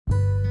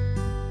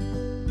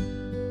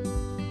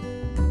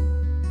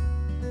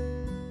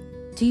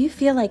Do you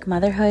feel like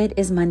motherhood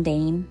is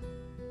mundane?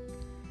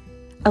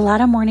 A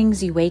lot of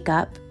mornings you wake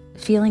up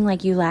feeling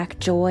like you lack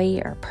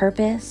joy or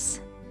purpose?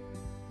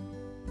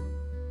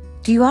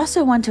 Do you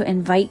also want to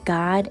invite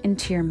God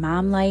into your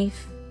mom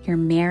life, your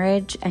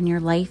marriage, and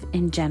your life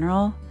in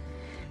general,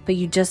 but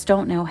you just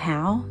don't know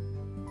how?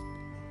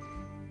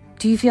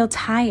 Do you feel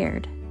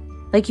tired,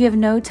 like you have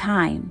no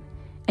time,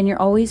 and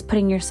you're always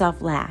putting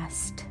yourself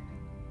last?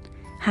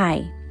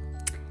 Hi,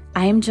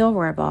 I am Jill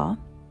Rohrball,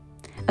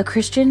 a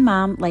Christian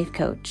mom life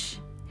coach,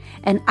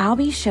 and I'll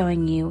be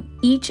showing you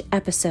each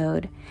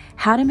episode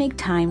how to make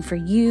time for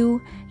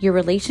you, your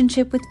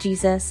relationship with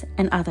Jesus,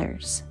 and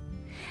others.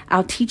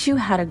 I'll teach you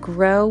how to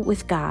grow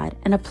with God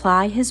and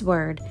apply His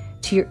Word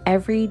to your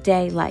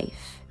everyday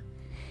life.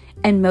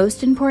 And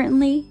most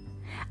importantly,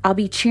 I'll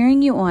be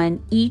cheering you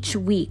on each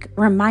week,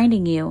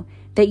 reminding you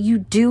that you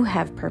do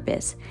have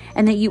purpose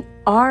and that you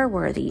are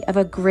worthy of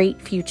a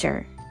great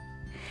future.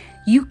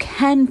 You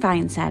can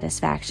find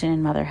satisfaction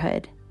in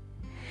motherhood.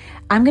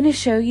 I'm going to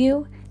show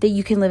you that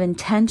you can live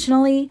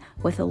intentionally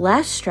with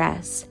less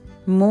stress,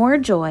 more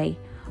joy,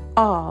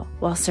 all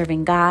while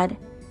serving God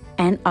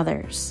and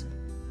others.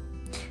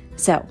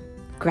 So,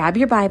 grab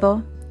your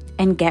Bible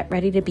and get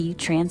ready to be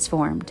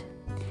transformed.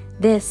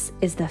 This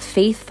is the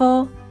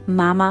Faithful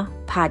Mama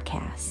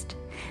Podcast,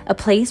 a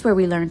place where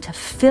we learn to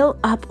fill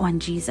up on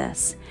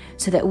Jesus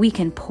so that we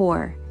can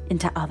pour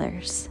into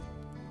others.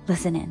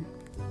 Listen in.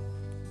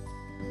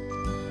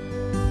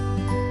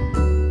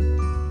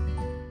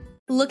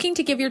 Looking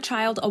to give your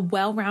child a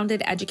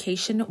well-rounded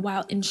education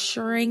while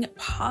ensuring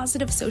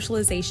positive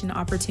socialization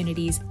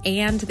opportunities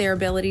and their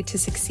ability to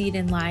succeed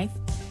in life?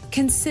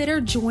 Consider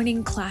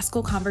joining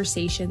Classical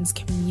Conversations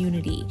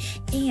community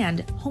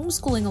and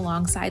homeschooling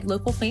alongside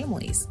local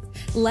families.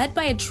 Led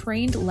by a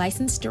trained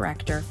licensed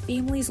director,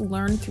 families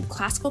learn through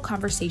Classical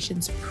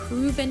Conversations'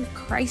 proven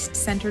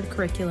Christ-centered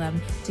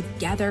curriculum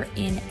together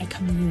in a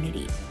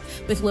community.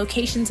 With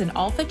locations in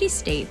all 50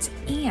 states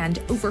and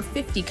over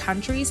 50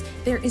 countries,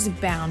 there is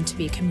bound to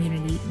be a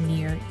community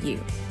near you.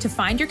 To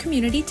find your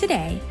community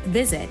today,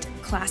 visit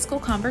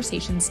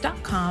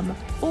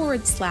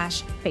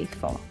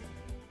classicalconversations.com/faithful.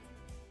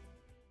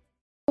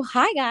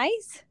 Hi,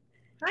 guys.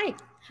 Hi.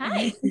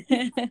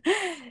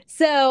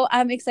 So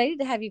I'm excited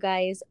to have you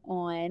guys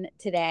on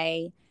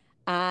today.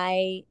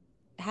 I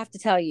have to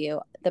tell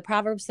you, the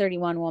Proverbs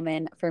 31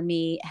 woman for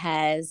me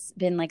has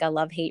been like a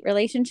love-hate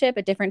relationship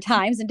at different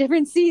times and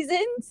different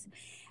seasons.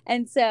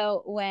 And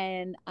so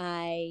when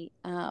I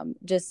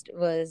just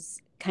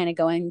was kind of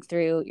going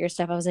through your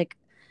stuff, I was like,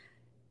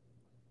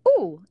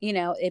 ooh,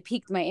 it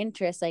piqued my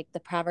interest, like the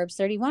Proverbs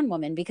 31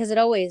 woman, because it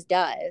always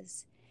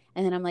does.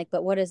 And then I'm like,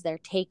 but what is their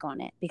take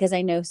on it? Because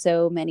I know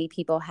so many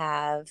people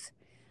have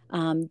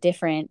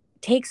different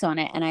takes on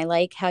it. And I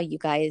like how you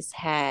guys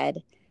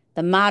had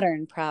the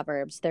modern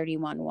Proverbs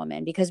 31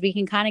 woman, because we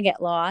can kind of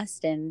get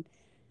lost and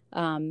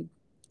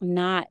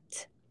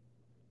not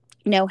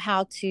know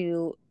how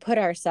to put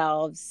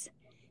ourselves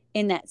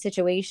in that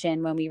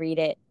situation when we read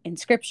it in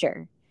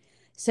scripture.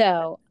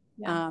 So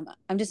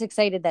I'm just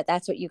excited that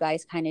that's what you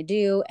guys kind of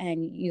do.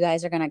 And you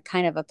guys are going to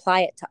kind of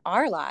apply it to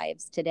our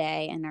lives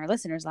today and our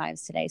listeners'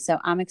 lives today. So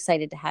I'm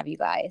excited to have you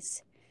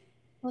guys.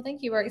 Well,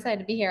 thank you. We're excited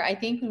to be here. I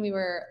think when we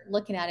were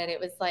looking at it, it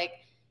was like,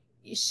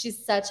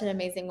 she's such an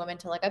amazing woman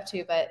to look up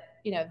to, but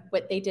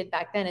what they did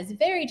back then is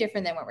very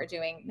different than what we're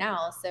doing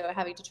now. So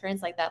having to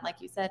translate that, like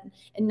you said,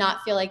 and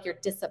not feel like you're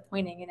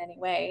disappointing in any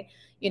way,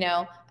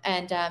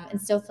 and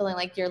still feeling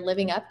like you're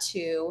living up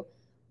to,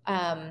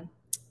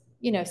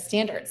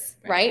 standards,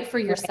 right? For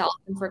yourself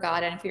and for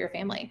God and for your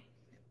family.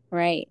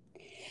 Right.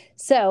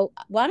 So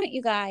why don't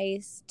you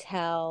guys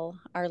tell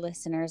our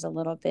listeners a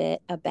little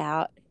bit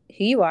about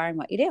who you are and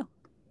what you do?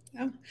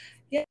 Oh,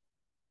 yeah.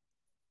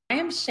 I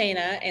am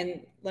Shayna,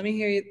 and let me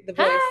hear the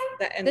voice.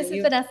 Hi, this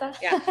is Vanessa.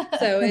 Yeah,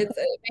 so it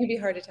may be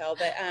hard to tell,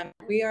 but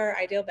we are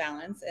Ideal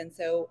Balance, and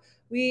so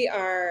we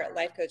are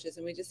life coaches,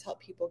 and we just help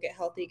people get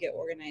healthy, get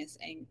organized,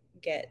 and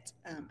get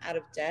out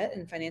of debt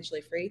and financially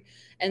free.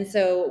 And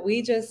so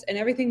and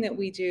everything that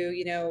we do,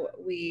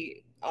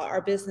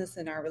 our business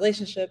and our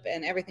relationship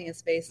and everything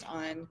is based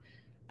on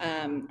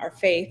our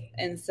faith.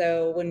 And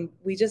so when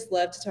we just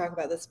love to talk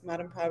about this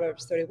modern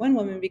Proverbs 31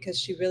 woman, because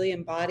she really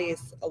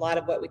embodies a lot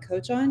of what we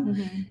coach on.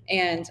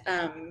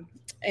 Mm-hmm.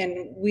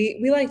 And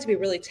we like to be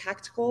really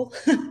tactical.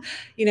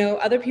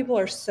 Other people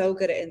are so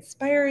good at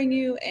inspiring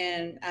you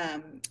and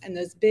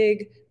those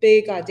big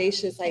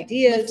audacious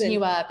ideas, lifting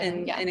you up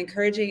and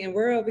encouraging. And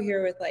we're over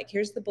here with like,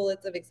 here's the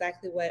bullets of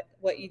exactly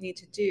what you need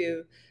to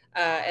do.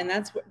 And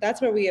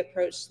that's where we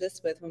approached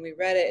this with. When we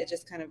read it, it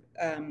just kind of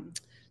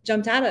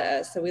jumped out at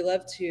us. So we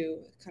love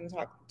to kind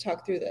of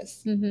talk through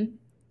this. Mm-hmm.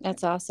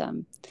 That's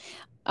awesome.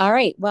 All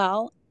right.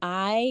 Well,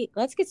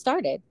 let's get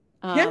started.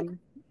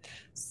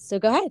 So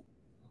go ahead.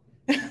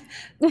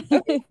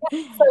 Okay.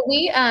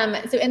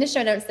 So in the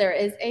show notes, there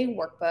is a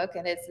workbook,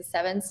 and it's a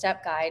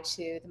 7-step guide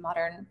to the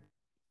modern.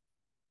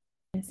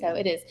 And so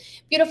it is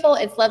beautiful.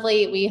 It's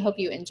lovely. We hope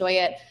you enjoy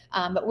it.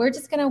 But we're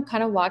just going to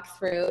kind of walk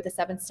through the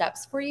 7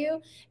 steps for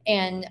you.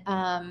 And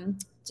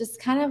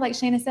just kind of like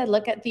Shana said,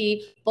 look at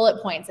the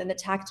bullet points and the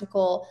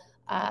tactical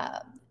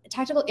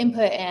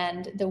input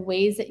and the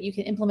ways that you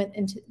can implement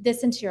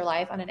into your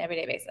life on an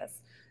everyday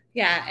basis.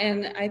 Yeah.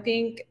 And I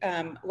think,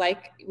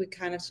 like we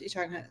kind of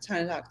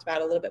talked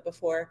about a little bit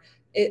before,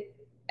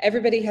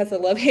 everybody has a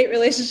love-hate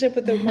relationship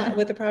with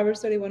the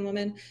Proverbs 31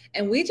 woman.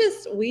 And we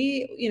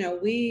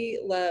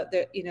love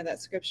that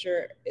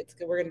scripture.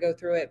 We're going to go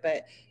through it,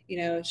 but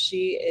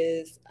she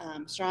is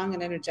strong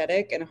and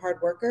energetic and a hard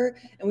worker.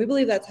 And we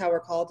believe that's how we're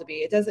called to be.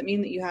 It doesn't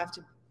mean that you have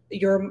to,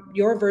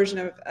 your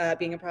version of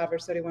being a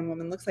Proverbs 31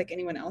 woman looks like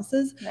anyone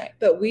else's, right.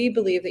 But we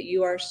believe that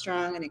you are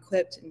strong and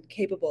equipped and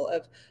capable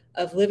of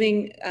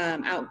living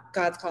out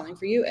God's calling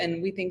for you.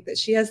 And we think that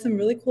she has some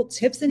really cool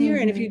tips in here.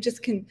 And if you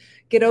just can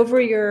get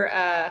over your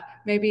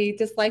maybe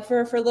dislike for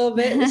her for a little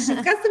bit, she's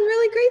got some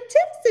really great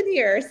tips in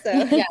here.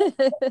 So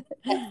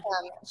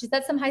she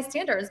set some high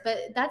standards, but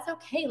that's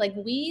okay. Like,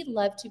 we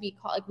love to be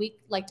called, like, we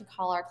like to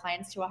call our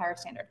clients to a higher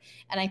standard.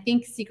 And I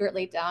think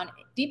secretly down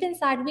deep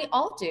inside, we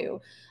all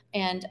do.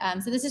 And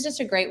so this is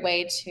just a great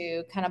way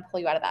to kind of pull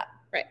you out of that.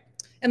 Right.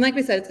 And like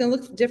we said, it's going to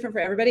look different for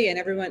everybody and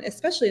everyone,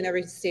 especially in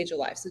every stage of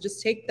life. So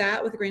just take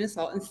that with a grain of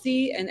salt and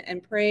see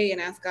and pray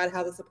and ask God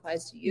how this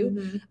applies to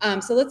you.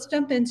 So let's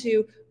jump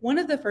into one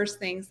of the first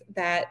things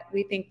that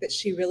we think that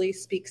she really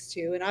speaks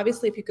to. And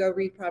obviously, if you go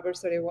read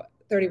Proverbs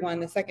 31,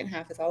 the second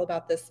half is all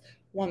about this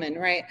woman,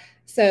 right?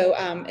 So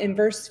in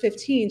verse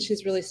 15,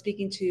 she's really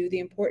speaking to the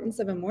importance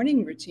of a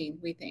morning routine,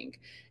 we think.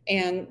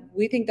 And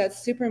we think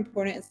that's super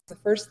important. It's the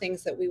first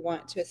things that we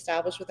want to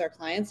establish with our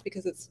clients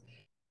because it's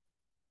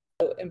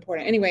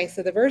important. Anyway,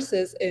 so the verse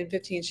is in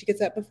 15, she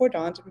gets up before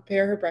dawn to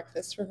prepare her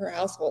breakfast for her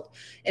household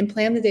and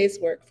plan the day's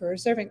work for her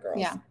servant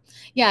girls.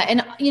 Yeah.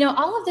 And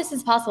all of this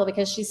is possible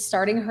because she's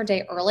starting her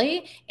day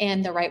early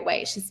and the right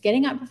way. She's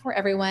getting up before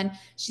everyone.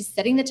 She's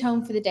setting the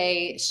tone for the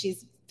day.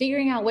 She's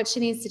figuring out what she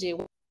needs to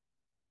do.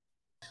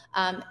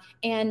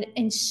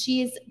 And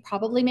she's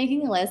probably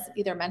making a list,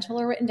 either mental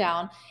or written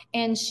down,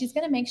 and she's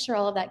going to make sure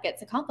all of that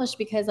gets accomplished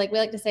because, like we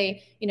like to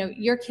say,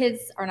 your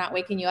kids are not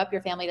waking you up.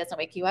 Your family doesn't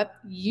wake you up.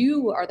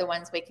 You are the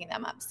ones waking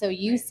them up. So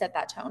you set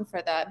that tone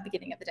for the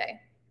beginning of the day.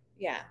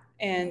 Yeah.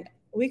 And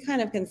we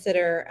kind of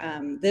consider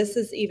this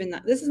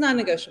is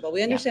non-negotiable.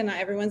 We understand not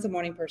everyone's a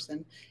morning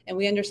person, and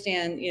we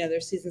understand,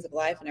 there's seasons of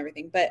life and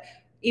everything, but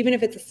even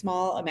if it's a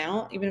small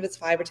amount, even if it's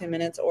 5 or 10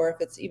 minutes, or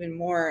if it's even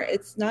more,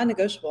 it's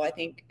non-negotiable. I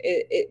think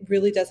it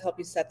really does help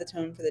you set the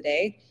tone for the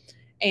day.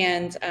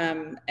 And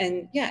like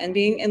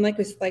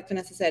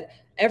Vanessa said,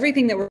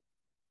 everything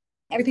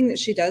that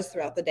she does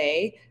throughout the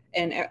day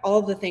and all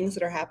of the things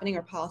that are happening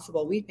are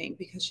possible, we think,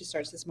 because she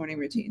starts this morning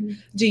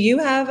routine. Do you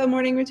have a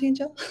morning routine,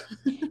 Jill?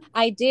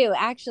 I do.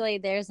 Actually,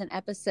 there's an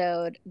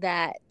episode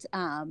that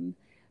I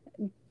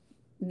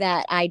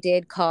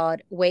did called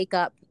Wake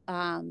Up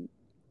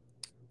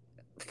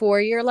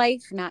for your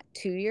life, not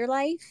to your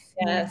life.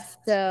 Yes.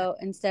 So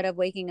instead of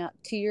waking up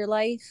to your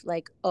life,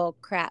 like, oh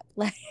crap,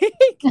 like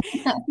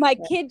my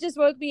kid just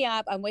woke me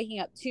up, I'm waking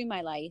up to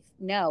my life.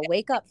 No,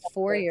 wake up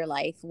for your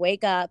life.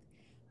 Wake up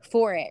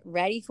for it,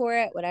 ready for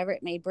it, whatever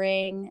it may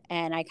bring.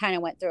 And I kind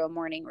of went through a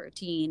morning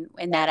routine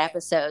in that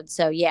episode.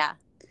 So yeah,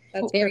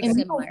 that's very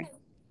similar.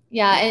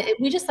 Yeah. And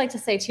we just like to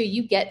say too,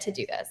 you get to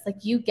do this.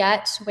 Like, you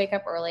get to wake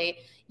up early.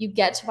 You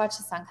get to watch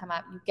the sun come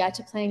up. You get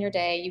to plan your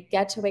day. You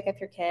get to wake up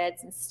your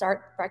kids and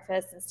start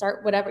breakfast and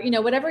start whatever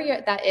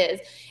that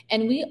is.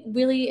 And we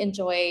really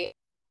enjoy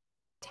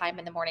time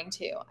in the morning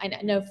too. I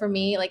know for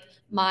me, like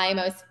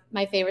my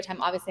favorite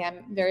time, obviously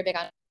I'm very big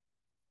on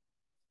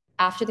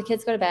after the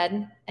kids go to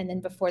bed and then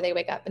before they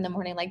wake up in the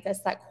morning, like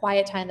that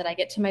quiet time that I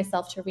get to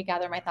myself to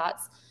regather my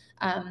thoughts.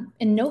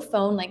 And no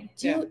phone,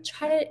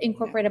 try to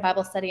incorporate a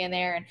Bible study in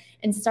there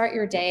and start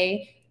your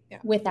day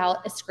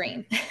without a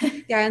screen.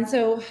 And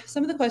so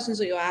some of the questions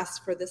that you'll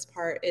ask for this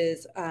part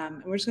is,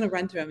 and we're just going to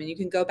run through them and you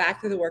can go back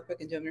through the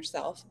workbook and do them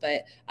yourself.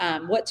 But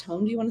what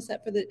tone do you want to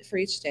set for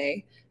each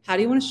day? How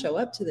do you want to show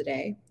up to the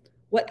day?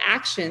 What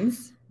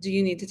actions do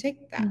you need to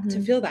take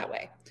to feel that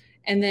way?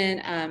 And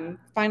then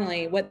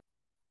finally, what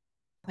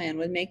plan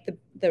would make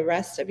the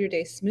rest of your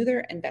day smoother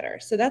and better.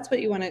 So that's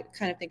what you want to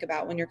kind of think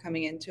about when you're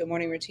coming into a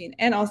morning routine,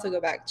 and also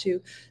go back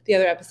to the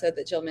other episode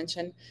that Jill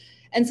mentioned.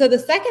 And so the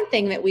second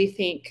thing that we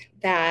think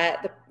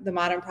that the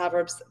modern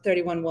Proverbs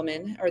 31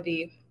 woman, or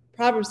the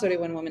Proverbs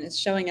 31 woman, is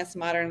showing us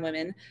modern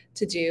women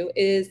to do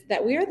is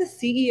that we are the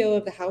CEO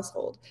of the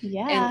household.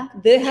 Yeah.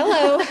 And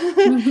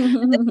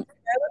regardless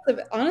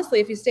of, honestly,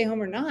 if you stay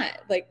home or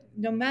not, like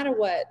no matter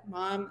what,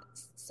 mom,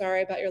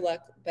 sorry about your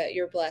luck, but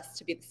you're blessed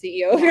to be the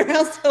CEO of your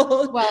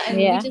household. Well, and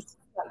we just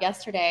talked about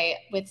yesterday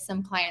with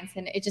some clients,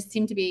 and it just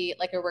seemed to be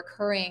like a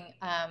recurring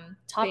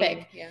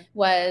topic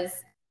was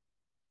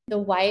the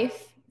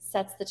wife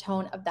sets the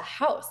tone of the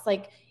house.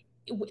 Like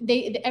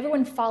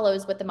everyone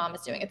follows what the mom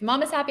is doing. If the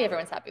mom is happy,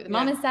 everyone's happy. If the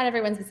mom is sad,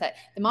 everyone's sad.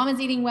 If the mom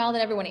is eating well,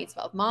 then everyone eats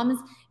well. If mom is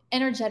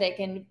energetic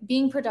and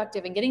being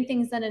productive and getting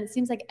things done, and it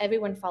seems like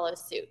everyone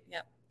follows suit.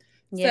 Yep.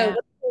 Yeah.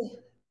 So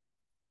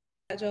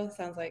Jill,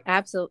 sounds like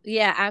absolutely.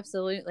 Yeah,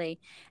 absolutely.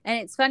 And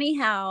it's funny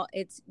how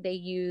they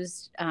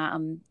used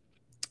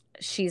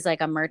she's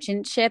like a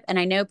merchant ship. And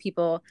I know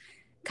people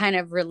kind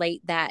of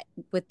relate that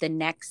with the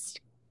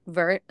next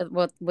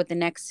with the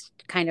next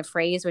kind of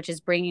phrase, which is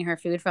bringing her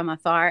food from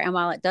afar. And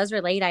while it does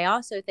relate, I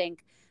also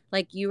think,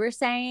 like you were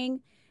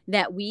saying,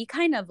 that we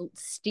kind of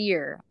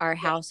steer our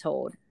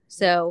household.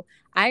 So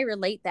I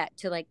relate that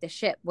to like the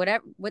ship,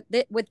 whatever, what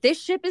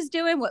this ship is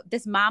doing, what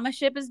this mama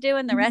ship is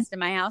doing, the rest of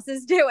my house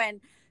is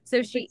doing.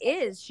 So she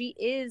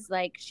is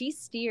like, she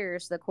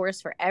steers the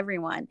course for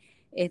everyone.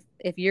 If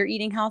you're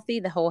eating healthy,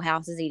 the whole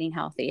house is eating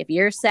healthy. If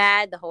you're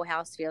sad, the whole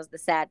house feels the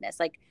sadness.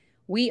 Like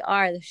we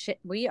are the ship,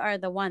 we are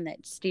the one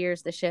that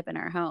steers the ship in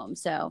our home.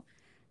 So,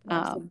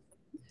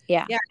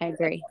 yeah, I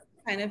agree.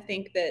 I kind of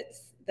think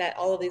that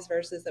all of these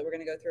verses that we're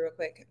going to go through real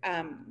quick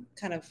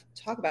kind of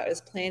talk about is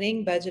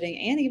planning,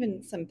 budgeting, and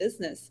even some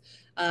business,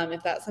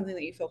 if that's something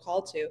that you feel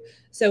called to.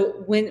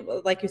 So when,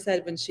 like you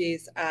said, when she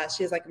is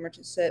like a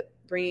merchant ship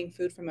bringing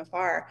food from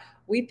afar,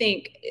 we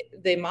think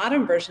the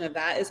modern version of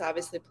that is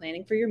obviously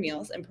planning for your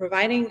meals and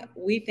providing,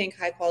 we think,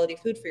 high quality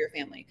food for your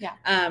family.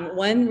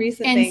 One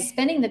recent thing, and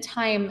spending the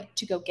time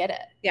to go get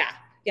it.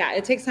 Yeah,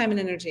 it takes time and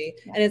energy,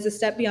 and it's a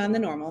step beyond the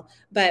normal.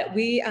 But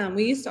we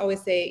used to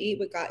always say, eat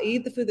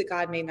the food that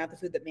God made, not the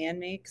food that man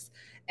makes.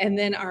 And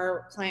then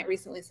our client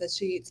recently said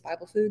she eats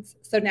Bible foods,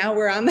 so now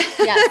we're on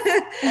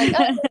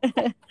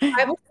that.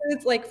 Bible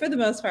foods, like for the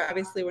most part,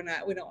 obviously we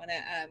don't want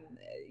to,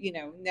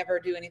 never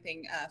do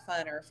anything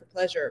fun or for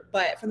pleasure.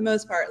 But for the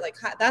most part, like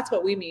that's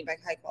what we mean by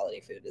high quality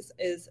food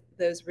is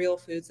those real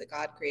foods that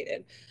God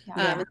created.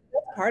 That's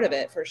part of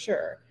it for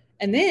sure.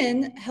 And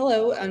then,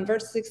 on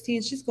verse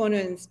 16, she's going to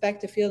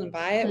inspect a field and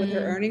buy it with her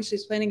earnings.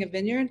 She's planting a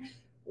vineyard.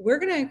 We're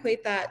going to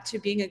equate that to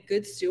being a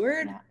good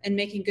steward and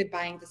making good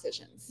buying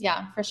decisions.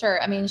 Yeah, for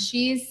sure. I mean,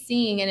 she's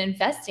seeing and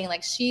investing,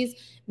 like she's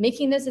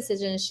making those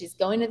decisions. She's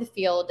going to the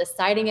field,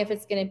 deciding if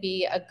it's going to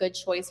be a good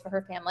choice for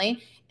her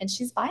family, and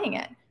she's buying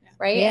it.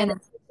 Right. Yeah. And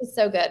it's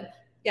so good.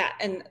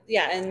 And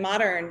the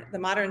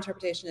modern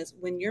interpretation is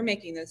when you're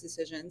making those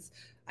decisions.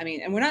 I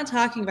mean, and we're not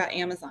talking about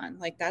Amazon,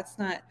 like that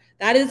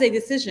is a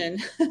decision,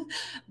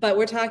 but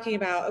we're talking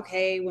about,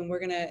 okay, when we're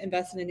going to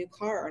invest in a new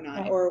car or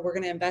not, or we're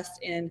going to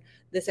invest in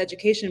this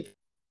education.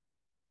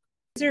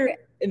 These are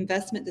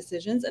investment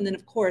decisions. And then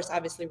of course,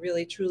 obviously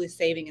really, truly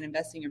saving and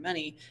investing your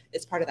money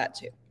is part of that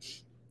too.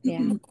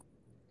 Yeah.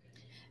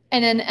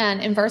 And then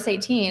in verse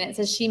 18, it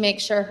says she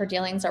makes sure her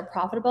dealings are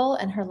profitable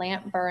and her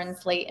lamp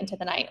burns late into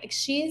the night. Like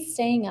she's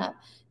staying up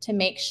to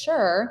make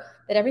sure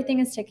that everything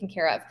is taken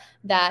care of,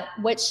 that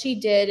what she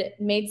did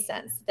made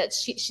sense, that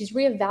she's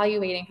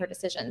reevaluating her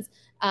decisions.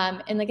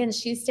 And again,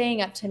 she's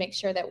staying up to make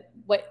sure that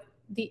what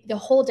the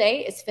whole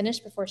day is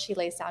finished before she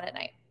lays down at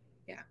night.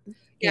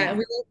 Yeah.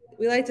 And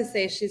we like to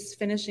say she's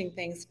finishing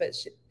things, but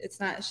she's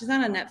not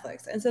on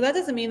Netflix. And so that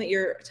doesn't mean that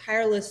you're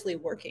tirelessly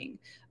working.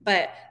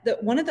 But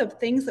one of the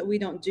things that we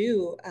don't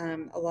do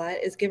a lot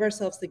is give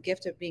ourselves the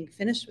gift of being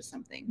finished with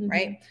something,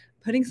 right?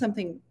 Putting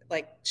something,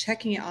 like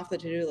checking it off the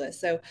to-do list.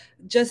 So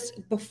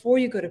just before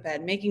you go to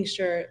bed, making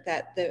sure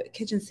that the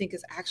kitchen sink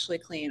is actually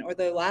clean or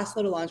the last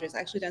load of laundry is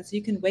actually done so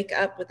you can wake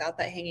up without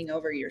that hanging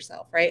over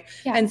yourself, right?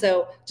 And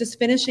so just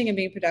finishing and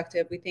being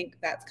productive, we think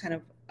that's kind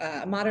of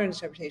a modern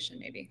interpretation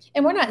maybe.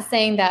 And we're not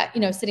saying that,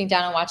 sitting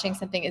down and watching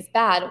something is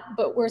bad,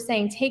 but we're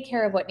saying take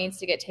care of what needs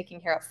to get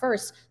taken care of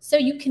first so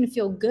you can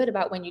feel good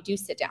about when you do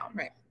sit down.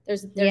 Right.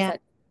 There's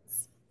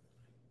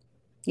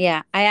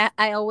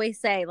I always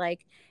say,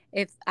 like,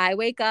 if I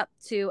wake up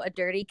to a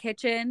dirty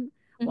kitchen,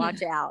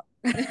 watch out.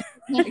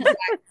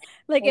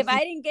 Like if I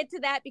didn't get to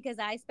that because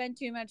I spent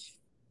too much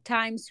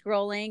time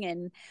scrolling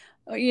and,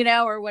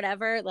 or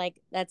whatever,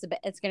 like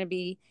it's going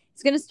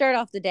to start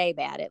off the day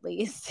bad, at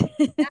least.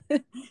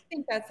 I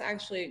think that's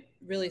actually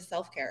really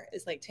self-care,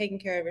 is like taking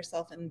care of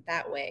yourself in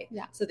that way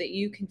so that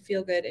you can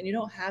feel good and you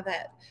don't have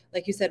that,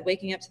 like you said,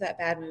 waking up to that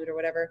bad mood or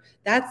whatever.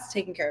 That's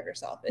taking care of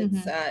yourself.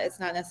 It's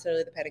not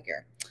necessarily the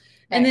pedicure.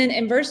 Right. And then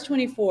in verse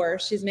 24,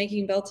 she's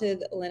making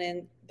belted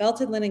linen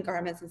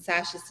garments and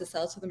sashes to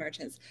sell to the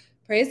merchants.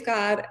 Praise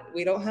God,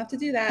 we don't have to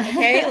do that.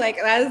 Okay, like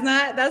that's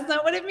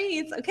not what it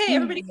means. Okay,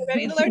 everybody get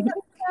ready to learn how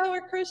to sew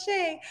or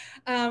crochet.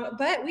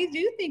 But we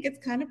do think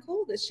it's kind of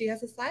cool that she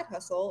has a side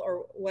hustle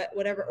or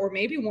whatever, or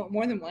maybe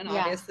more than one.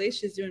 Obviously,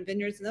 she's doing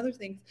vineyards and other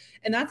things,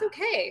 and that's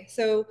okay.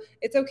 So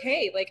it's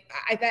okay. Like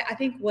I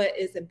think what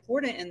is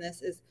important in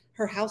this is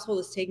her household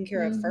is taken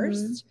care of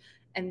first.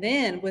 And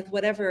then with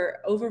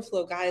whatever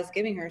overflow God is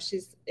giving her,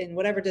 she's in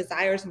whatever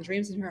desires and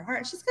dreams in her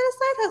heart, she's got a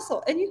side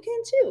hustle, and you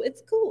can too.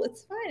 It's cool.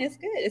 It's fine. It's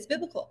good. It's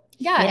biblical.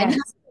 And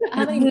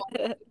how many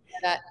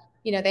that,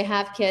 they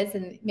have kids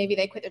and maybe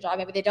they quit their job,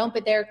 maybe they don't,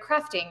 but they're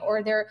crafting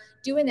or they're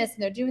doing this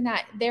and they're doing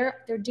that.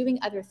 They're doing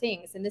other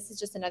things. And this is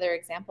just another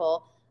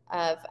example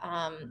of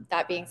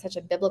that being such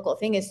a biblical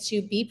thing, is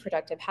to be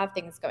productive, have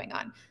things going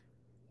on.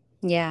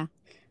 Yeah,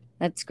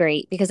 that's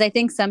great. Because I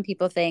think some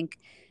people think,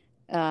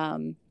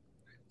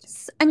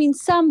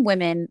 some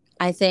women,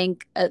 I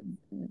think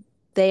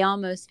they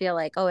almost feel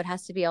like, oh, it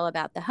has to be all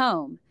about the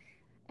home,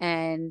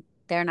 and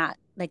they're not,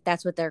 like,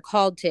 that's what they're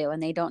called to.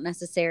 And they don't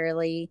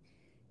necessarily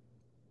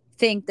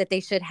think that they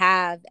should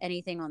have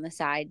anything on the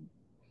side.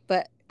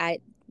 But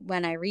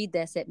when I read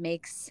this, it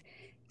makes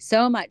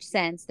so much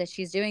sense that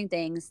she's doing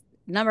things.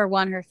 Number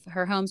one,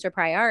 her home's her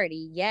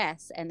priority.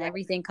 Yes. And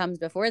everything comes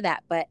before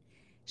that, but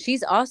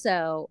she's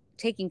also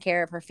taking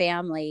care of her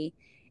family.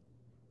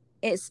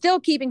 It's still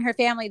keeping her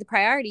family the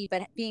priority,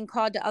 but being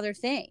called to other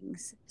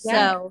things.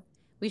 Yeah. So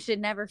we should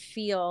never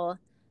feel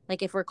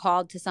like if we're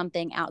called to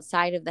something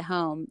outside of the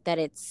home that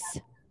it's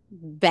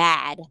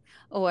bad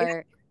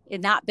or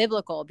not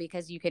biblical,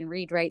 because you can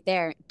read right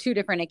there 2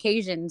 different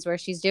occasions where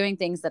she's doing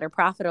things that are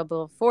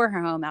profitable for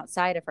her home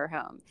outside of her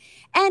home.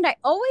 And I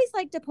always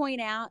like to point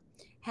out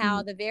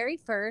how the very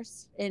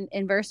first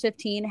in verse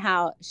 15,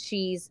 how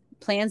she's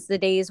plans the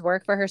day's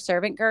work for her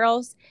servant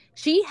girls.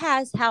 She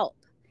has help.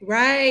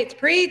 Right.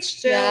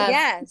 Preach, Jill.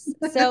 Yes.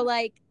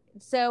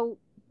 So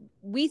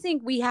we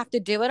think we have to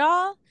do it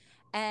all,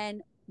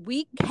 and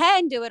we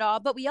can do it all,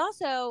 but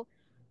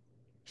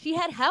she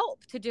had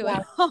help to do it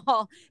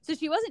all. So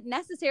she wasn't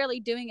necessarily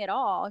doing it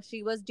all.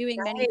 She was doing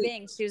many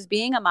things. She was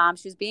being a mom.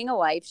 She was being a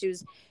wife.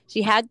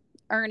 She had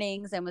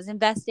earnings and was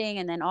investing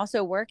and then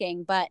also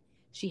working, but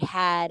she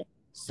had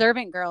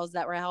servant girls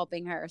that were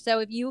helping her. So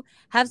if you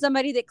have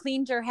somebody that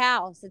cleans your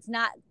house,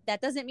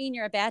 that doesn't mean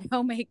you're a bad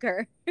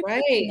homemaker.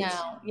 Right.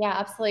 No. Yeah,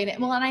 absolutely.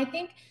 Well, and I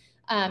think,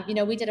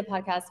 we did a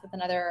podcast with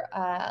another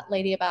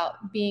lady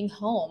about being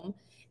home.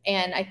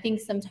 And I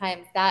think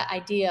sometimes that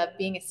idea of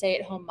being a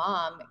stay-at-home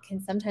mom can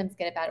sometimes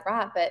get a bad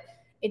rap, but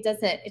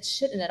it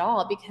shouldn't at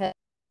all, because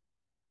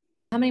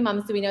how many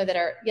moms do we know that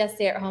are, yes,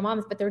 stay-at-home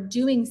moms, but they're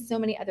doing so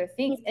many other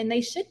things, and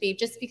they should be.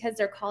 Just because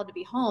they're called to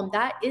be home,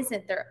 that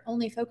isn't their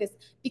only focus.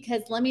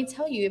 Because let me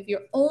tell you, if your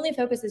only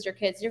focus is your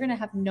kids, you're going to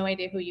have no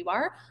idea who you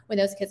are when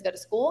those kids go to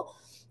school.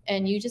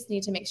 And you just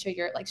need to make sure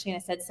you're, like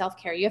Shana said,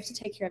 self-care. You have to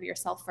take care of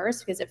yourself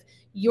first, because if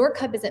your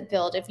cup isn't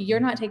filled, if you're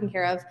not taken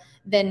care of,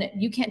 then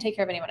you can't take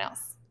care of anyone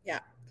else. Yeah.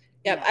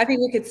 Yep. I think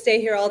we could stay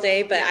here all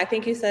day, but I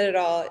think you said it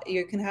all.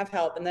 You can have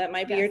help, and that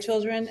might be your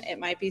children. It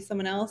might be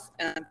someone else.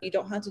 You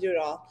don't have to do it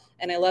all.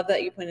 And I love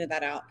that you pointed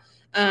that out.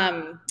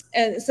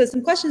 And so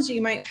some questions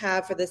you might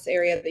have for this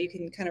area that you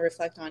can kind of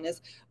reflect on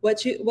is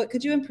what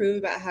could you improve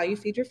about how you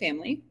feed your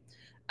family?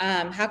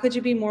 How could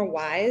you be more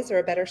wise or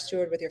a better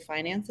steward with your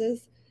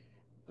finances?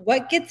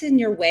 What gets in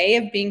your way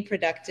of being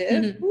productive?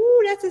 Mm-hmm.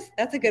 Ooh,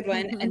 that's a good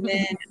one. And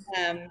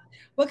then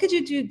what could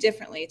you do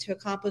differently to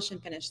accomplish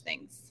and finish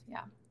things?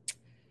 Yeah.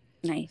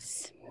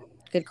 Nice.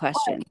 Good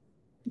question.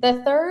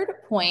 The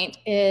third point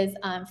is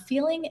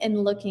feeling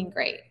and looking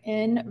great.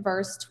 In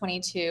verse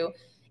 22,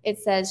 it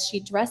says she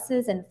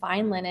dresses in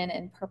fine linen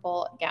and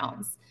purple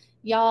gowns.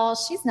 Y'all,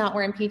 she's not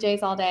wearing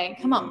PJs all day.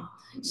 Come on.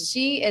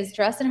 She is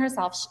dressing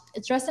herself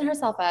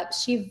up.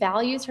 She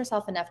values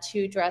herself enough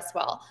to dress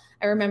well.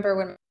 I remember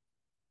when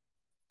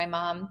my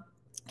mom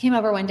came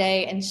over one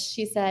day and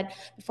she said,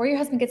 before your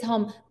husband gets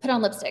home, put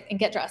on lipstick and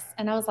get dressed.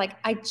 And I was like,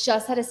 I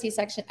just had a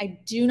C-section. I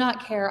do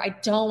not care. I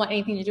don't want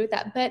anything to do with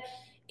that. But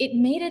it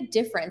made a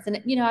difference.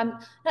 And, I'm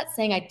not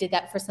saying I did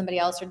that for somebody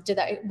else, or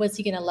was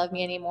he going to love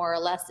me any more or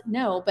less?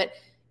 No, but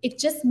it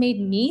just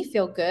made me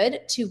feel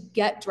good to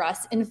get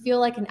dressed and feel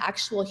like an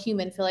actual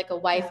human, feel like a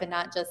wife and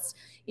not just,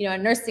 a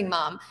nursing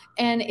mom.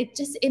 And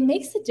it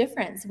makes a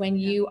difference when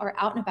you are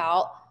out and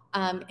about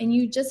and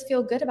you just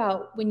feel good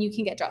about when you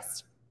can get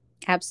dressed.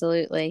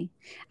 Absolutely.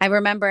 I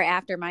remember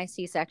after my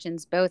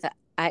C-sections,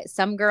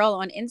 some girl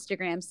on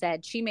Instagram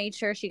said she made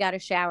sure she got a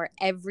shower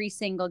every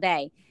single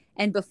day.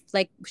 And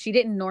she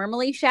didn't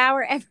normally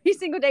shower every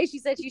single day. She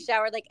said she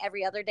showered like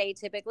every other day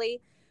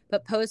typically,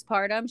 but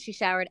postpartum, she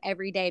showered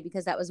every day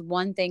because that was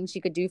one thing she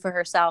could do for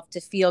herself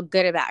to feel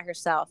good about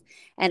herself.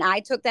 And I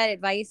took that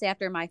advice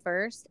after my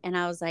first, and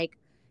I was like,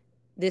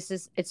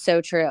 it's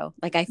so true.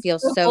 Like, I feel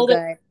so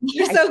good.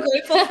 You're so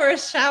grateful for a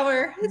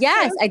shower.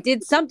 Yes, I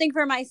did something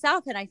for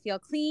myself, and I feel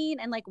clean,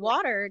 and like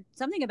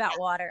something about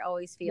water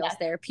always feels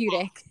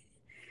therapeutic.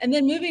 And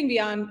then moving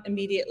beyond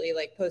immediately,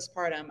 like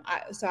postpartum.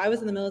 So I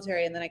was in the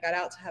military, and then I got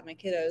out to have my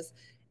kiddos.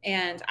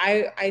 And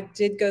I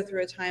did go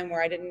through a time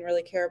where I didn't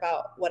really care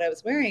about what I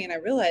was wearing. And I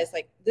realized,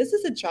 like, this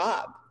is a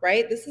job,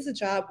 right? This is a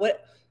job.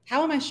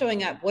 How am I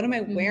showing up? What am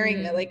I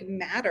wearing that like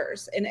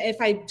matters? And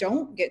if I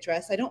don't get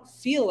dressed, I don't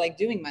feel like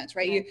doing much,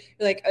 right? You're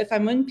like, if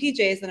I'm in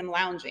PJs, then I'm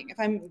lounging. If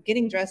I'm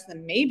getting dressed,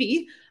 then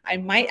maybe I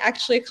might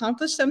actually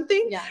accomplish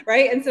something,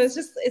 right? And so it's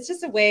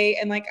just a way.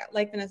 And like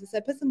Vanessa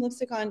said, put some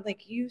lipstick on.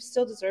 Like, you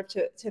still deserve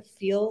to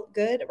feel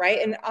good,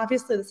 right? And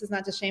obviously, this is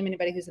not to shame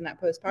anybody who's in that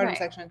postpartum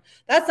section.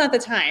 That's not the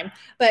time.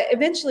 But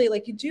eventually,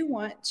 like,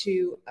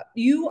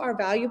 you are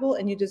valuable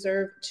and you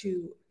deserve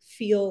to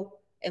feel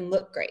and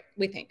look great,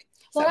 we think.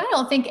 Well, I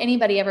don't think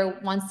anybody ever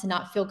wants to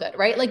not feel good,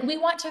 right? Like, we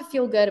want to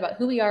feel good about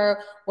who we are,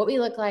 what we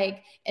look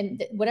like,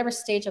 and whatever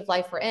stage of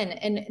life we're in.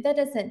 And that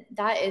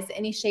is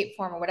any shape,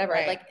 form, or whatever.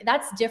 Right. Like,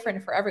 that's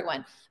different for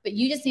everyone. But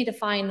you just need to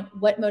find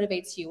what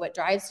motivates you, what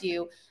drives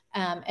you,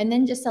 and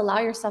then just allow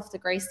yourself the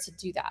grace to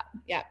do that.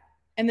 Yeah.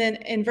 And then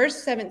in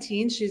verse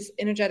 17, she's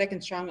energetic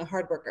and strong, a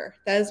hard worker.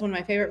 That is one of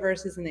my favorite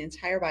verses in the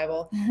entire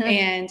Bible.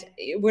 And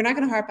we're not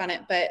going to harp on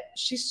it, but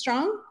she's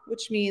strong,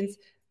 which means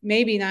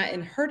maybe not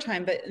in her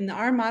time, but in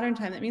our modern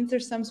time, that means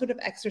there's some sort of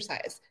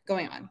exercise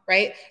going on,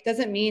 right?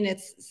 Doesn't mean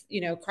it's,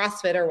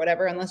 CrossFit or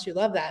whatever, unless you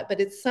love that, but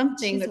it's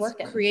something that's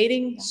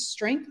creating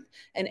strength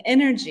and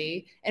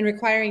energy and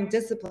requiring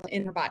discipline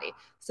in her body.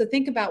 So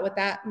think about what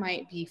that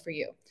might be for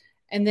you.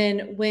 And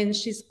then when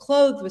she's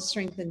clothed with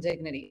strength and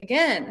dignity,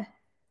 again,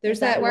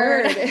 there's that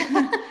word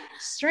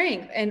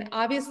strength. And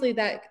obviously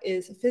that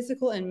is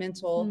physical and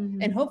mental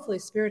and hopefully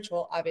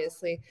spiritual,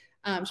 obviously.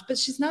 But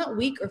she's not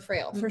weak or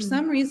frail. For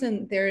some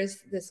reason, there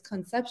is this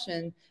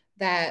conception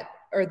that,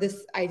 or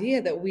this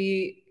idea that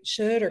we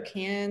should or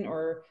can,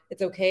 or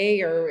it's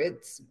okay, or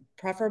it's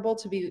preferable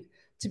to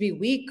be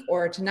weak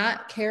or to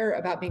not care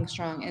about being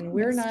strong. And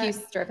we're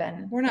excuse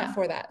driven. We're not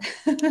for that.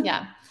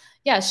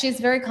 Yeah.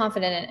 She's very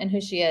confident in who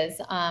she is.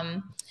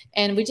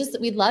 And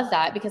we love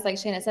that, because like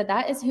Shanna said,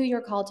 that is who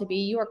you're called to be.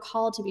 You are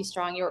called to be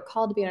strong. You are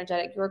called to be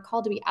energetic. You are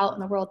called to be out in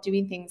the world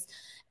doing things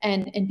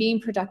and being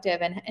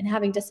productive and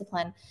having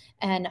discipline.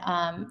 And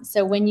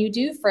so when you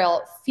do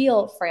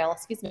feel frail,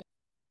 excuse me, you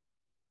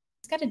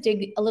just got to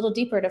dig a little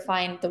deeper to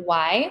find the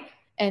why,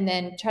 and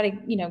then try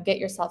to, get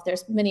yourself.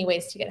 There's many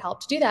ways to get help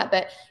to do that,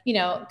 but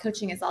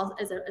coaching is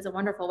a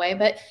wonderful way,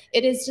 but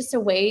it is just a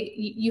way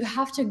you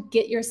have to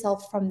get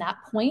yourself from that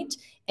point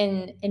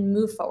and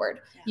move forward.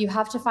 Yeah. You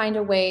have to find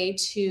a way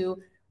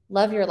to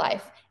love your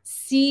life,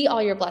 see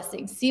all your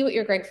blessings, see what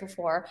you're grateful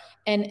for,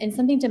 and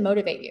something to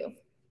motivate you.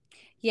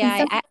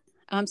 Yeah.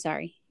 I'm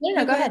sorry.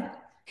 No, go ahead.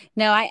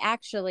 No, I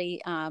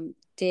actually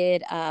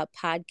did a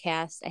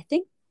podcast, I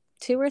think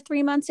 2 or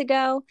 3 months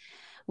ago,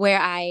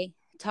 where I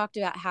talked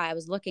about how I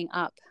was looking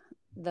up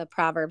the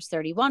Proverbs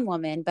 31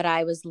 woman, but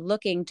I was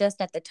looking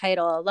just at the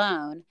title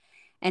alone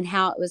and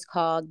how it was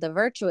called the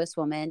virtuous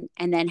woman,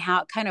 and then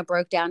how it kind of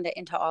broke down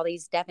into all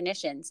these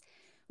definitions.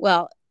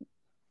 Well,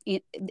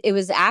 it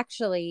was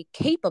actually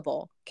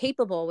capable.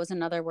 Capable was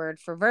another word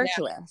for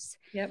virtuous.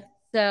 Yeah. Yep.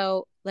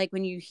 So like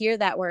when you hear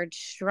that word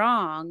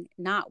strong,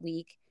 not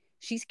weak,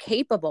 she's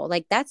capable.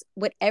 Like that's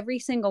what every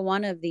single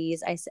one of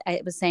these, I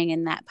was saying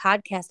in that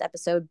podcast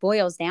episode,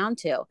 boils down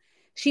to.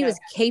 She was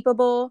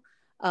capable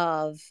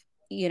of,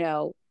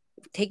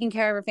 taking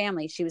care of her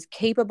family. She was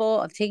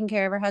capable of taking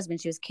care of her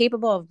husband. She was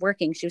capable of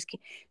working.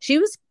 She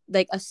was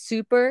like a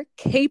super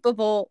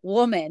capable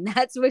woman.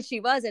 That's what she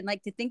was. And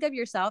like to think of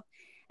yourself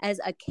as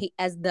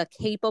the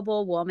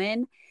capable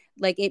woman,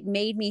 like it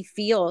made me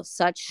feel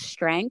such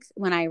strength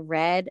when I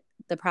read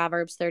the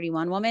Proverbs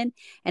 31 woman.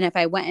 And if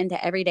I went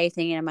into everyday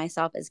thinking of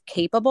myself as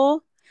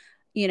capable,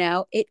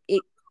 it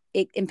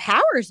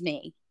empowers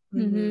me.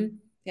 Mm-hmm.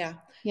 Yeah.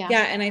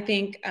 And I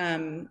think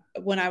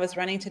when I was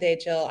running today,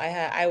 Jill,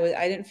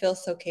 I didn't feel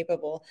so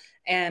capable,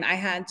 and I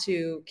had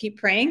to keep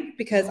praying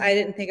because I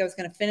didn't think I was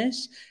going to finish.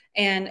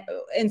 And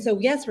so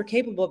yes, we're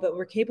capable, but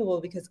we're capable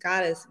because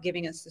God is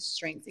giving us the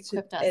strength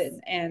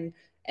and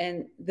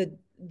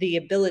the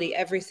ability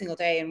every single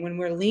day. And when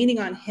we're leaning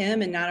on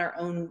Him and not our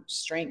own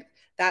strength,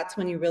 that's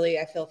when you really,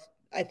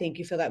 I think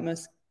you feel that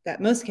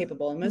most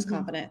capable and most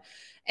confident.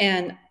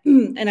 And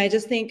I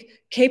just think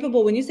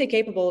capable, when you say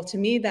capable, to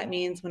me, that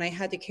means when I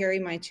had to carry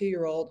my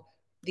 2-year-old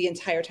the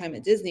entire time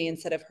at Disney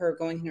instead of her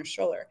going in her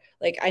stroller.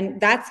 Like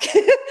that's,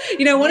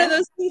 one of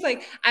those things,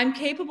 like I'm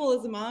capable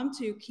as a mom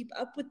to keep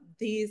up with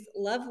these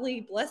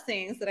lovely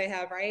blessings that I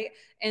have. Right.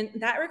 And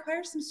that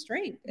requires some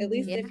strength, at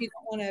least if you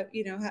don't want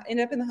to, end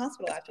up in the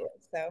hospital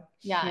afterwards. So,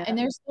 yeah. And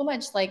there's so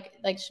much like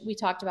we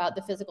talked about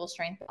the physical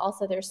strength, but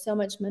also there's so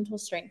much mental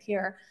strength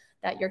here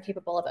that you're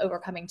capable of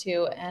overcoming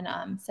too.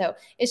 And so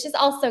it's just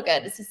all so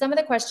good. So some of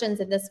the questions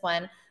in this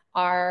one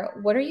are,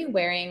 what are you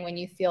wearing when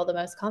you feel the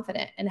most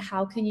confident? And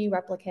how can you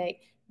replicate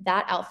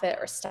that outfit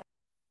or style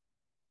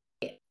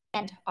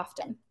and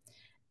often?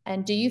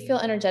 And do you feel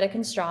energetic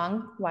and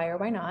strong? Why or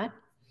why not?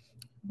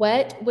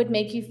 What would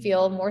make you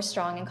feel more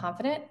strong and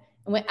confident?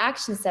 And what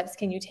action steps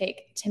can you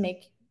take to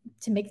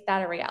make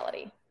that a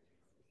reality?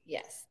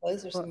 Yes,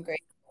 those are some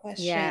great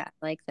questions. Yeah,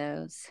 I like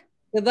those.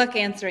 Good luck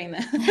answering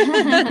them.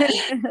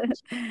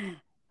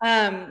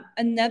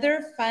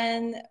 Another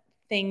fun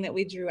thing that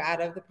we drew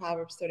out of the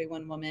Proverbs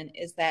 31 woman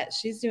is that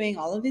she's doing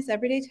all of these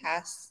everyday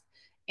tasks.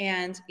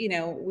 And,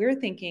 we're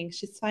thinking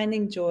she's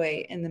finding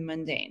joy in the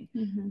mundane,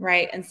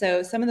 right? And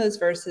so some of those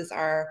verses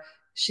are,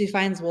 she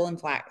finds wool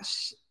and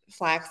flax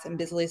and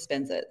busily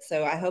spins it.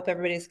 So I hope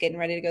everybody's getting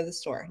ready to go to the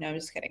store. No, I'm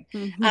just kidding.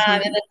 And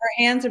then her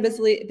hands are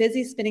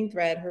busy spinning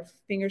thread, her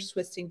fingers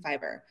twisting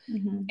fiber.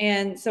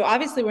 And so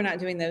obviously we're not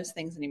doing those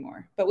things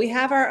anymore, but we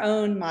have our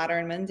own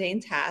modern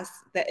mundane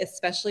tasks that,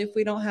 especially if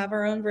we don't have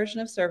our own version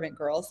of servant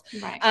girls,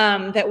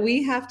 that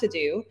we have to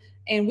do.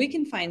 And we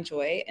can find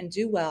joy and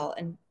do well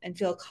and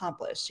feel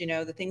accomplished,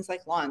 the things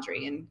like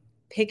laundry and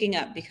picking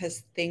up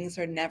because things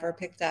are never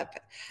picked up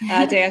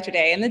day after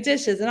day, and the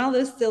dishes and all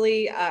those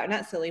silly,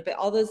 not silly, but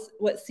all those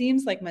what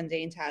seems like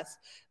mundane tasks,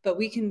 but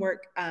we can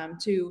work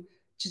to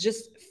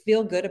just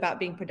feel good about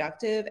being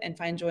productive and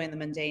find joy in the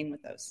mundane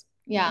with those.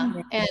 Yeah.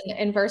 And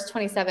in verse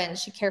 27,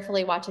 she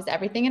carefully watches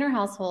everything in her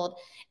household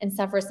and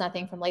suffers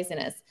nothing from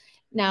laziness.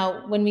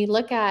 Now, when we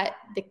look at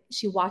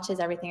she watches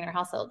everything in her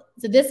household.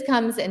 So this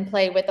comes in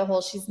play with the whole,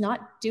 she's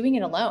not doing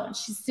it alone.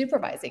 She's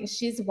supervising,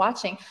 she's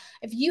watching.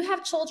 If you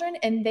have children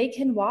and they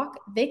can walk,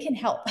 they can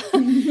help.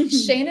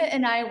 Shayna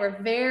and I were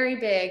very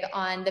big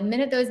on the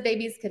minute those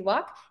babies could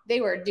walk,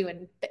 they were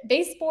doing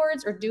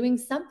baseboards or doing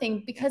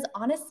something, because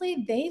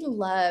honestly, they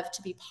love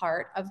to be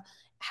part of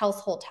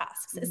household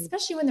tasks,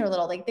 especially when they're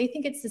little. Like, they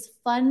think it's this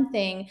fun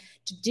thing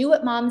to do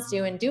what mom's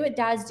doing, do what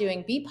dad's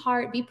doing, be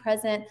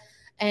present,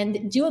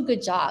 and do a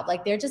good job.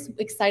 Like, they're just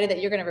excited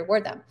that you're going to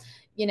reward them,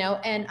 you know?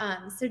 And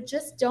so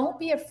just don't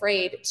be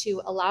afraid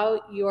to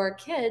allow your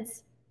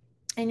kids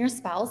and your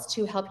spouse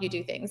to help you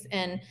do things.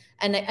 And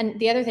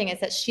the other thing is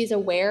that she's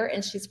aware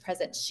and she's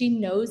present. She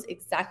knows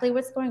exactly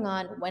what's going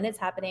on, when it's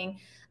happening.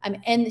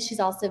 And she's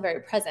also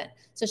very present.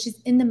 So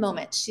she's in the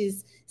moment.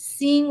 She's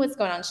seeing what's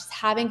going on. She's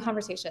having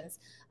conversations.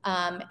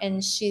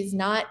 And she's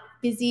not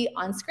busy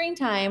on screen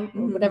time,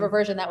 whatever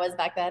version that was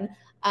back then.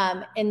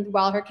 And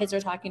while her kids are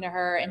talking to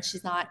her, and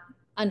she's not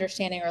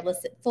understanding or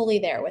fully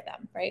there with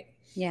them. Right.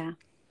 Yeah.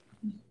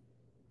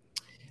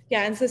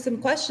 Yeah. And so some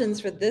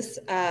questions for this,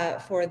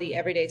 for the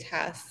everyday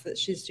tasks that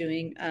she's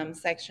doing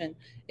section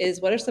is,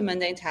 what are some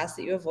mundane tasks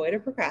that you avoid or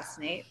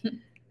procrastinate?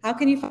 How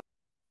can you find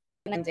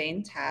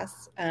mundane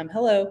tasks?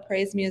 Hello,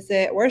 praise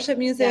music, worship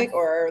music, yes,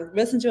 or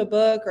listen to a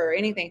book or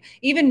anything.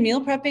 Even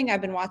meal prepping.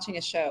 I've been watching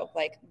a show.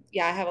 Like,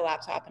 yeah, I have a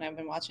laptop and I've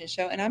been watching a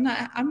show, and I'm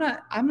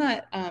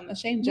not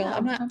ashamed, Jill. No,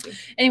 I'm not.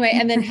 Anyway,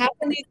 and then how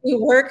can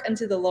you work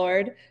unto the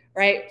Lord?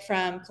 Right,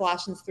 from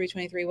Colossians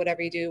 3:23,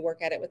 whatever you do,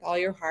 work at it with all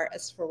your heart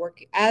as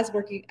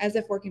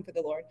if working for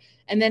the Lord.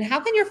 And then how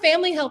can your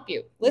family help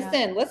you?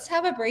 Listen, let's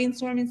have a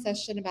brainstorming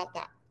session about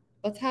that.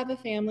 Let's have a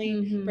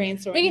family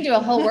brainstorm. We can do a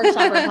whole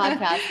workshop or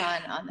podcast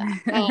on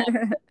that.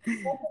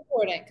 That's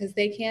important, because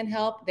they can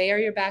help. They are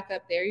your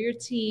backup. They're your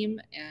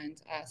team,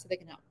 and so they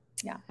can help.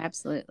 Yeah,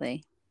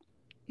 absolutely.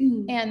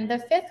 And the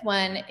fifth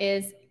one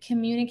is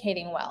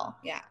communicating well.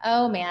 Yeah.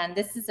 Oh man,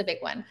 this is a big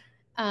one.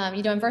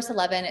 In verse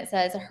 11, it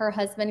says, her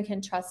husband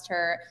can trust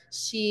her.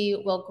 She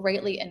will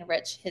greatly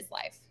enrich his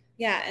life.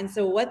 Yeah. And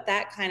so what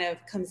that kind of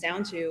comes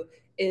down to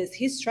is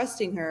he's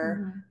trusting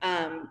her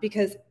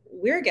because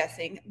we're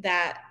guessing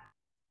that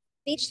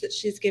speech that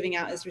she's giving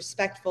out is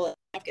respectful and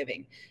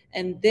life-giving.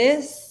 And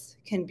this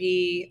can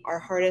be our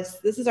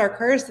hardest. This is our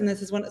curse. And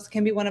this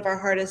can be one of our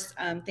hardest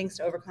things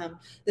to overcome.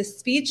 The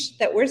speech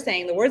that we're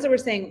saying, the words that we're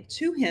saying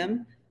to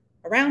him,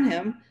 around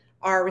him,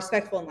 are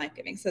respectful and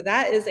life-giving. So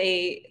that is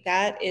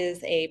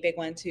a big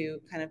one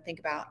to kind of think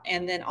about.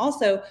 And then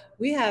also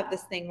we have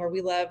this thing where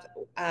we love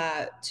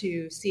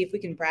to see if we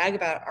can brag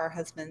about our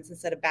husbands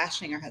instead of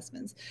bashing our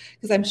husbands.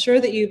 Because I'm sure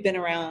that you've been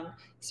around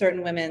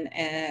certain women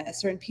and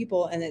certain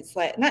people, and it's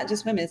like, not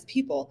just women, it's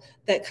people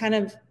that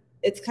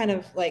it's kind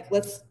of like,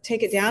 let's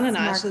take it down a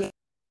notch.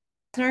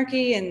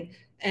 Snarky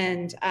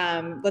and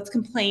let's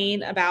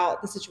complain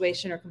about the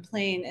situation, or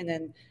complain and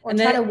then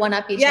try to one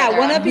up each other. Yeah,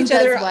 one up each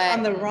other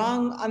on the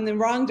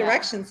wrong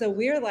direction. So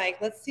we're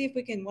like, let's see if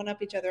we can one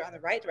up each other on the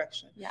right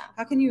direction. Yeah.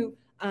 How can you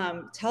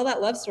tell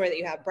that love story that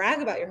you have?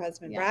 Brag about your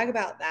husband, brag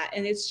about that,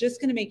 and it's just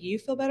going to make you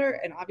feel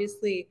better. And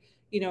obviously,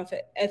 if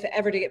it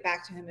ever to get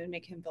back to him and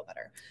make him feel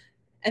better.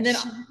 And then,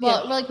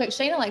 really quick,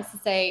 Shayna likes to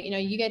say,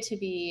 you get to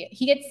be,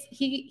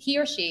 he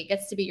or she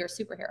gets to be your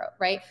superhero,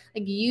 right?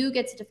 Like, you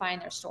get to define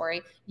their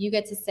story. You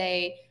get to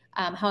say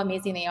how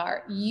amazing they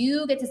are.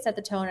 You get to set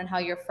the tone on how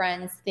your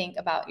friends think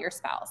about your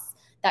spouse.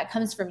 That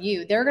comes from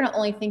you. They're going to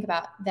only think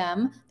about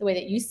them the way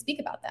that you speak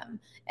about them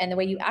and the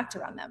way you act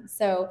around them.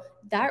 So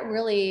that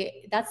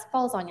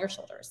falls on your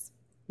shoulders.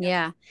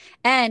 Yeah.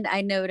 And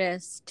I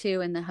noticed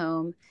too in the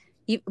home,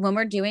 when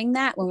we're doing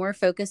that, when we're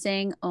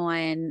focusing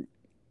on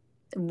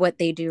what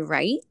they do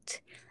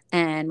right,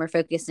 and we're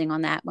focusing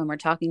on that when we're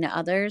talking to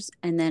others,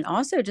 and then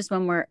also just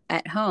when we're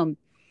at home,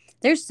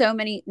 there's so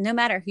many, no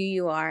matter who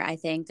you are, I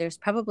think there's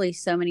probably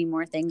so many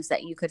more things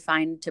that you could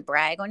find to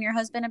brag on your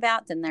husband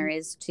about than there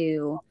is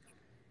to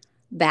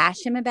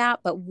bash him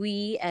about. But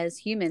we as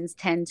humans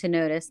tend to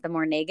notice the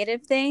more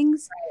negative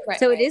things. Right.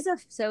 So it is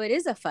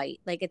a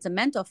fight. Like, it's a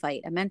mental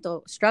fight, a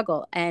mental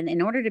struggle. And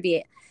in order to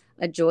be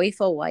a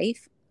joyful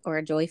wife or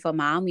a joyful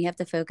mom, we have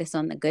to focus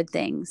on the good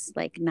things,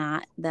 like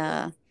not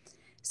the.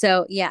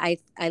 So yeah,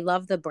 I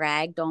love the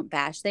brag, don't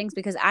bash things,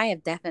 because I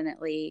have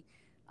definitely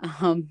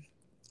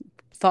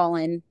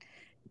fallen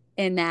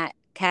in that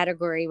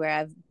category where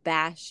I've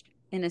bashed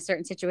in a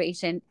certain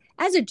situation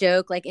as a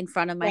joke, like in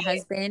front of my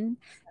husband,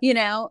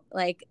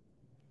 like,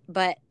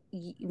 but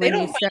when they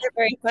don't find it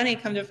very funny,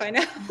 come to find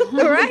out.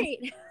 right.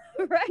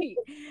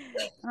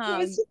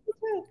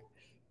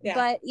 Yeah.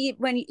 But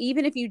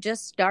even if you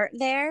just start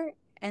there,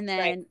 and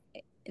then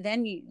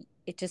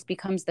it just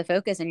becomes the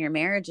focus, and your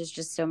marriage is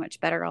just so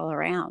much better all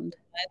around.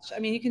 I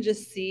mean, you can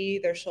just see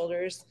their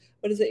shoulders.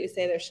 What is it you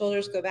say? Their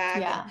shoulders go back,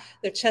 and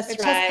their chest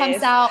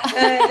comes out.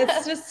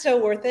 It's just so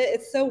worth it.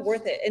 It's so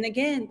worth it. And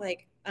again,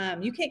 like,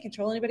 you can't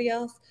control anybody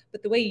else,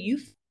 but the way you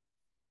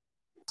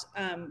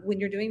when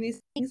you're doing these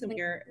things and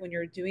when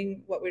you're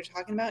doing what we're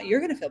talking about, you're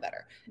going to feel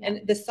better. Yeah.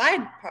 And the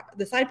side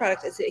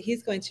product is that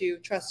he's going to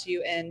trust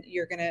you and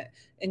you're going to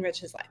enrich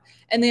his life.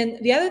 And then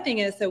the other thing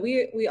is, so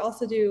we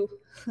also do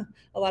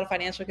a lot of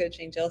financial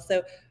coaching, Jill.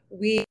 So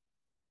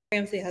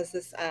Ramsey has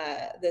this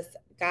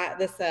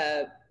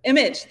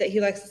image that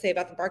he likes to say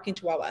about the barking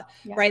chihuahua,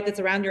 right? That's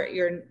around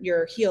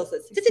your heels.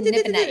 That's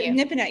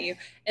nipping at you.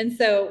 And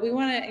so we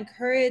want to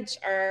encourage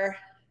our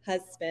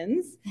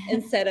husbands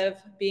instead of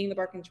being the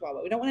barking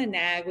chihuahua. We don't want to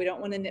nag. We don't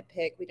want to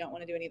nitpick. We don't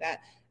want to do any of that.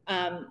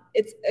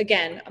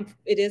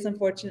 It is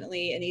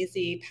unfortunately an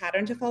easy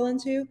pattern to fall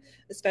into,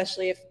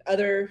 especially if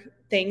other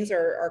things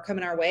are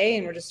coming our way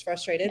and we're just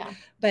frustrated. Yeah.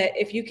 But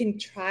if you can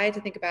try to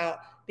think about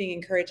being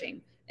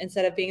encouraging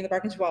instead of being the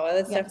barking chihuahua,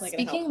 that's definitely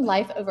going to help. Speaking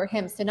life over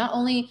him. So not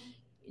only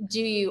do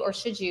you or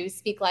should you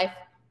speak life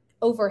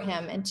over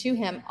him and to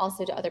him,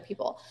 also to other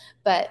people,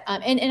 but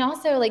and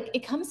also like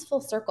it comes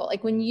full circle.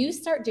 Like when you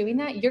start doing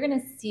that, you're going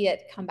to see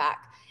it come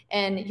back,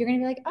 and you're going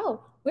to be like, oh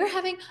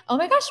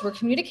my gosh, we're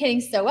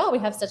communicating so well. We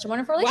have such a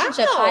wonderful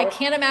relationship. Wow. I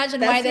can't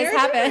imagine why this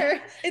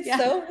happened. It's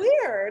so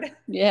weird.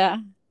 Yeah.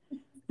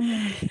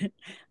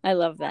 I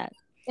love that.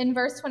 In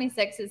verse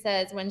 26, it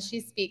says, when she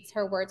speaks,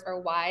 her words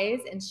are wise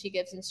and she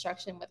gives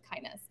instruction with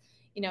kindness.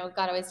 You know,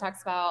 God always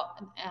talks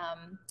about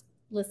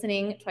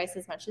listening twice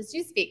as much as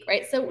you speak,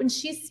 right? So when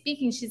she's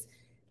speaking, she's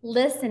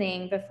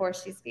listening before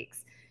she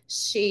speaks.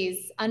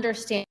 She's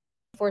understanding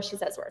before she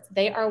says words.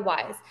 They are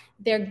wise.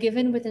 They're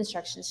given with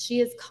instructions. She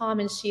is calm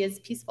and she is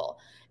peaceful.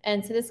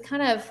 And so this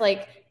kind of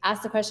like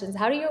asks the questions,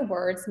 how do your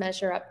words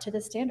measure up to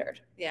the standard?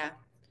 Yeah.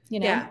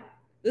 You know? Yeah.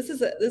 This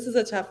is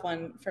a tough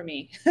one for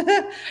me.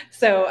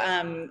 So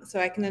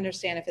I can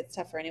understand if it's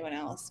tough for anyone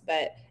else,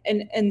 but,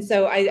 and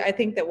so I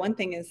think that one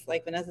thing is,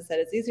 like Vanessa said,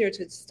 it's easier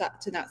to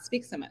not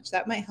speak so much.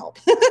 That might help.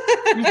 You're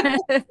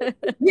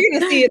going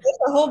to see there's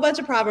a whole bunch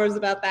of Proverbs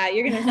about that.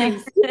 You're going to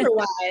see super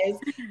wise,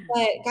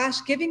 but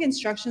gosh, giving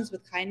instructions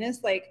with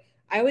kindness. Like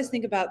I always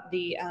think about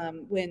the,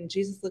 when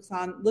Jesus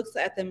looks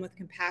at them with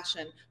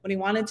compassion, when he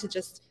wanted to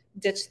just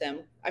ditch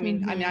them. I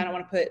mean, I don't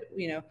want to put,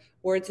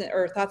 words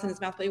or thoughts in his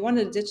mouth, but he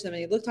wanted to ditch them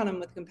and he looked on them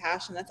with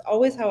compassion. That's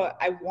always how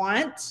I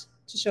want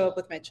to show up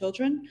with my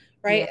children.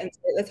 Right. Yeah. And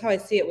so that's how I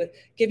see it, with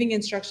giving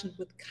instructions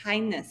with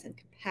kindness and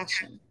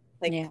compassion.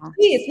 Like,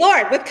 please,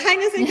 Lord, with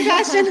kindness and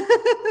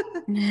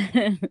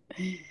compassion.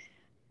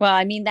 Well,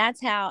 I mean,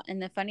 that's how, and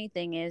the funny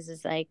thing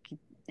is like,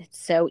 it's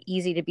so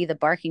easy to be the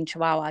barking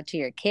chihuahua to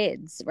your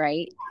kids,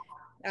 right?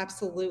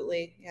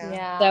 Absolutely.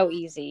 Yeah. So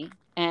easy.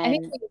 And I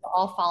think we've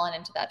all fallen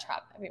into that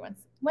trap every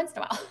once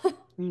in a while.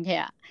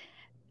 Yeah.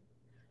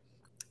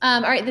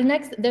 All right.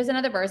 There's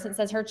another verse that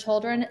says, her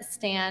children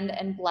stand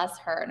and bless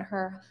her and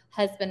her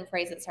husband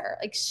praises her.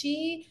 Like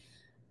she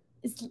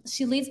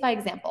leads by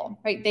example,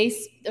 right?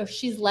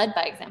 She's led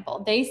by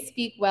example. They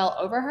speak well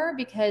over her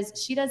because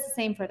she does the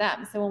same for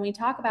them. So when we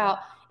talk about,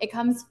 it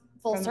comes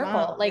full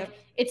circle,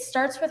 it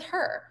starts with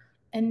her,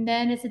 and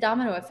then it's a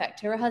domino effect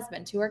to her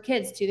husband, to her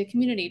kids, to the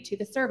community, to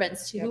the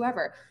servants, to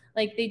whoever.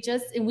 Like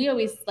and we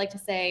always like to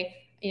say,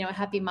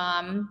 happy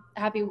mom,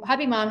 happy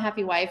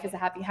wife is a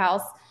happy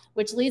house,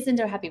 which leads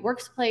into a happy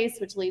workplace,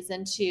 which leads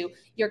into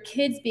your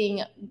kids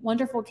being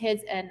wonderful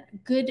kids and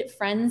good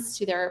friends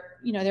to their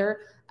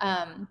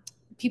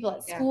people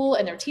at school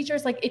and their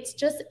teachers. Like it's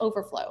just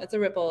overflow. It's a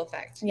ripple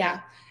effect.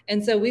 Yeah.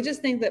 And so we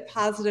just think that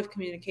positive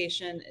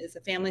communication is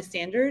a family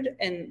standard,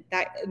 and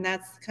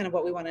that's kind of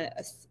what we want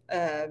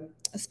to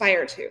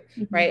aspire to.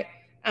 Right.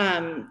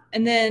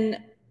 And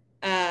then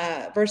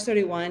verse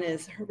 31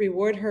 is,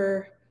 reward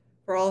her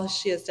for all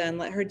she has done.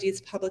 Let her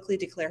deeds publicly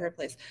declare her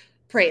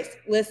praise.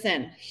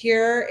 Listen,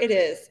 here it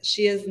is.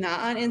 She is not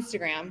on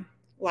Instagram.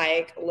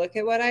 Like, look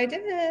at what I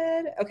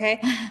did.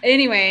 Okay.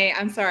 Anyway,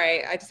 I'm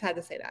sorry. I just had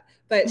to say that,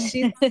 but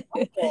she's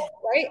helpful,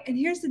 right? And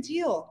here's the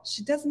deal.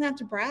 She doesn't have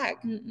to brag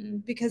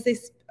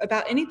because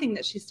about anything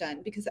that she's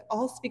done, because it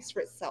all speaks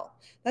for itself.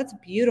 That's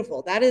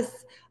beautiful. That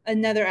is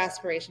another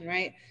aspiration,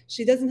 right?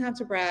 She doesn't have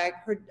to brag.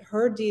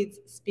 Her deeds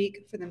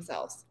speak for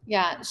themselves.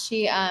 Yeah.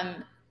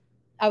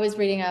 I was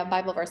reading a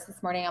Bible verse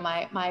this morning on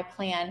my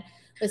plan,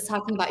 was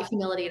talking about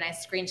humility, and I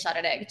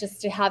screenshotted it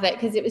just to have it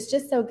because it was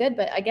just so good.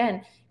 But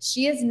again,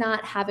 she is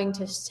not having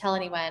to tell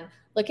anyone,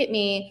 look at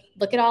me,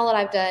 look at all that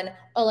I've done.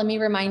 Oh, let me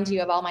remind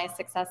you of all my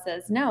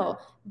successes. No,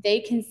 they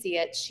can see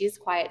it. She is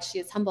quiet. She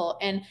is humble.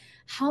 And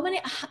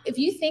if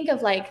you think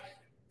of like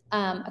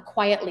a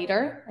quiet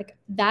leader, like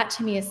that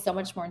to me is so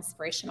much more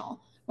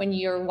inspirational when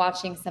you're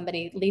watching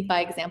somebody lead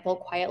by example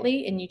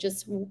quietly and you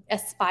just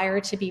aspire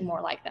to be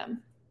more like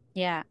them.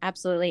 Yeah,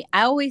 absolutely.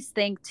 I always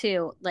think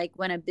too, like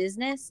when a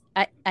business,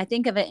 I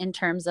think of it in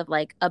terms of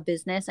like a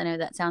business. I know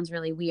that sounds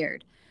really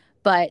weird,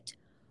 but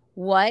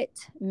what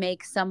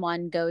makes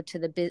someone go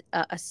to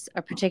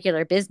a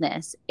particular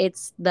business?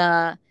 It's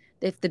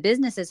if the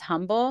business is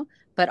humble,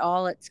 but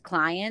all its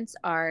clients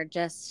are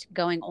just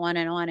going on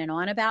and on and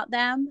on about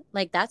them,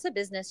 like that's a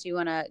business you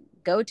want to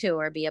go to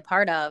or be a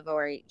part of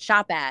or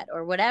shop at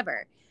or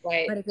whatever.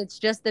 Right. But if it's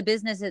just the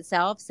business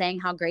itself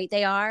saying how great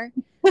they are,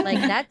 Like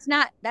that's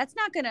not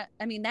gonna,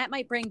 I mean, that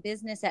might bring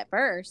business at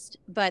first,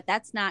 but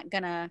that's not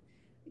gonna,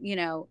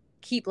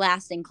 keep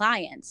lasting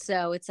clients.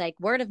 So it's like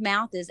word of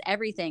mouth is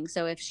everything.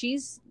 So if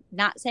she's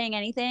not saying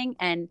anything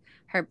and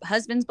her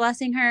husband's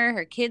blessing her,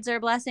 her kids are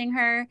blessing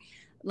her,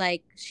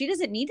 like she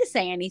doesn't need to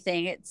say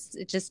anything. It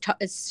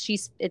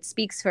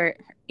speaks for,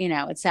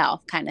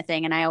 itself kind of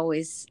thing. And I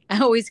always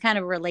kind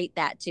of relate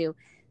that to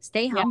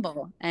stay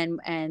humble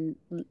and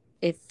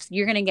if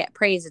you're going to get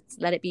praise,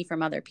 let it be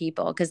from other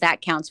people, because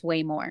that counts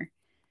way more.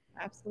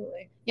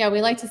 Absolutely. Yeah,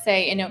 we like to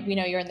say,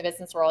 you're in the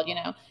business world,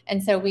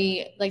 and so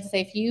we like to say,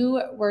 if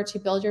you were to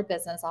build your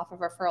business off of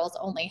referrals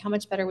only, how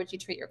much better would you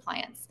treat your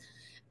clients?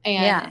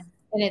 And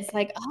it's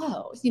like,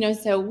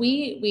 so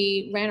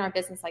we ran our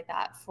business like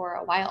that for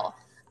a while,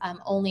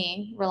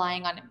 only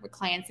relying on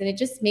clients, and it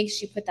just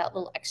makes you put that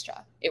little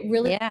extra. It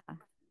really,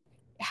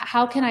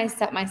 how can I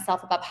set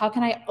myself up? How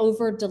can I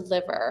over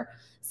deliver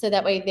so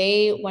that way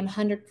they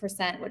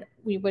 100%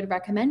 would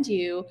recommend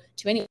you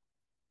to anyone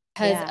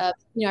because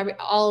of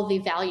all of the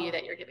value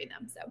that you're giving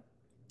them. So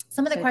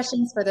some of the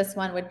questions for this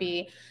one would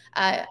be,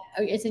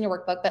 it's in your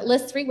workbook, but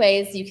list 3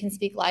 ways you can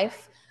speak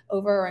life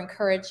over or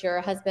encourage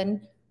your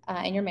husband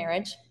in your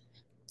marriage.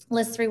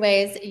 List 3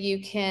 ways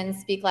you can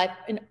speak life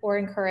or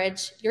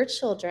encourage your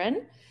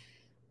children.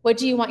 What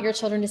do you want your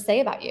children to say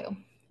about you?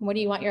 What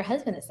do you want your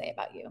husband to say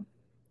about you?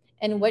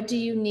 And what do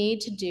you need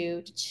to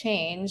do to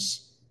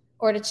change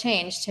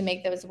to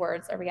make those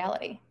words a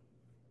reality?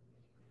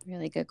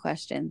 Really good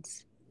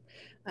questions.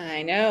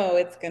 I know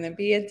it's going to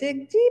be a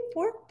dig deep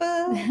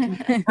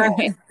workbook.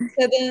 Right.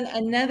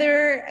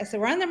 So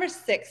we're on number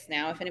 6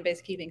 now, if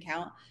anybody's keeping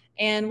count.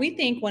 And we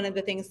think one of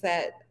the things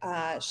that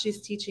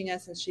she's teaching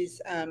us and she's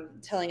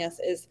telling us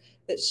is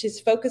that she's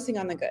focusing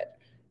on the good.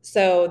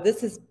 So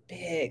this is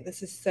big.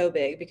 This is so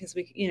big because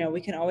we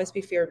can always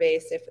be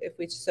fear-based if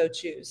we so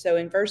choose. So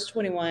in verse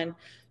 21,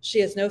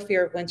 she has no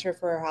fear of winter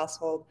for her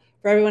household,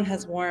 for everyone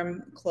has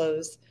warm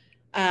clothes.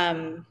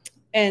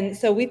 And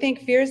so we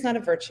think fear is not a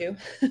virtue.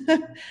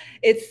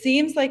 It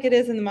seems like it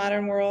is in the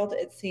modern world.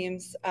 It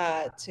seems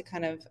to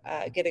kind of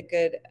get a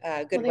good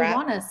rap.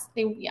 Want us.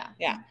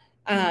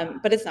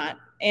 But it's not.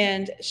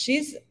 And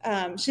she's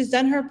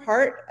done her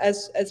part,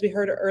 as we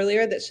heard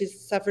earlier, that she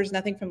suffers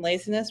nothing from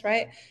laziness,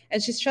 right?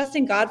 And she's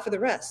trusting God for the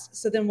rest.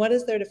 So then, what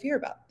is there to fear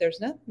about?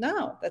 There's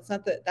no. That's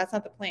not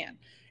the plan.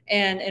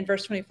 And in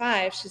verse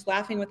 25, she's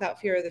laughing without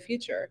fear of the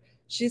future.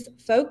 She's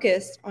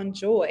focused on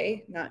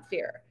joy, not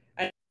fear.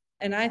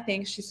 And I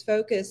think she's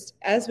focused,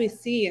 as we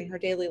see in her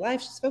daily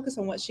life, she's focused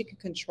on what she can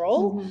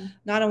control,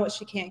 not on what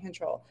she can't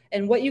control.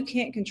 And what you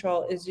can't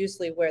control is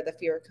usually where the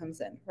fear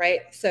comes in,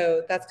 right?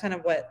 So that's kind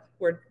of what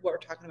we're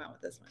talking about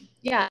with this one.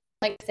 Yeah,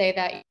 I like to say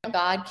that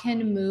God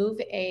can move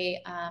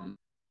a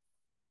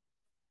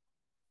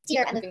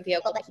steer a moving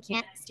vehicle, but he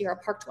can't steer a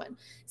parked one.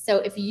 So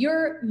if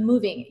you're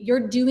moving,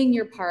 you're doing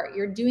your part,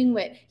 you're doing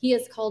what he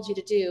has called you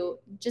to do,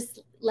 just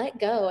let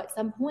go at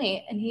some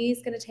point and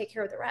he's going to take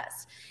care of the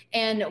rest.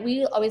 And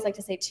we always like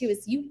to say too,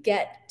 is you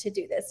get to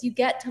do this. You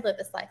get to live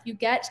this life. You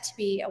get to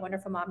be a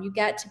wonderful mom. You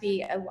get to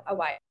be a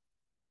wife,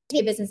 to be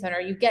a business owner.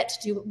 You get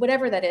to do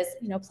whatever that is,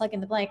 plug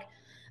in the blank.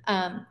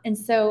 And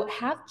so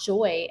have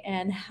joy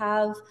and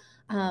have,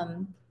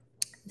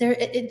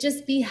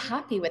 just be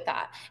happy with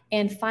that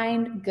and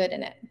find good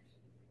in it.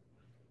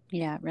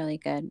 Yeah, really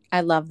good.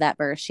 I love that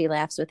verse. She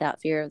laughs without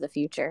fear of the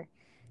future.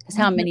 Because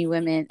how many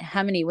women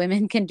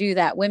can do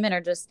that? Women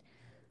are just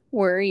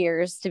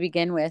worriers to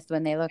begin with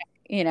when they look,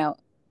 Well,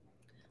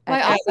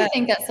 I also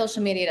think that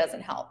social media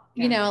doesn't help.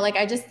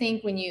 I just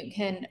think when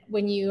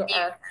you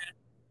are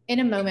in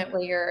a moment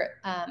where you're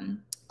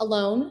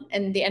alone,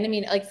 and the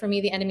enemy, like for me,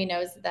 the enemy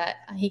knows that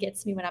he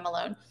gets me when I'm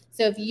alone.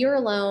 So if you're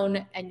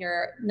alone and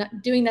you're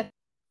not doing nothing,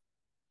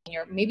 and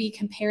you're maybe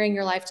comparing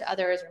your life to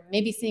others, or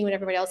maybe seeing what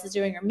everybody else is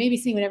doing, or maybe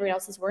seeing what everybody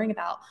else is worrying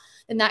about,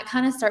 then that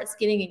kind of starts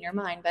getting in your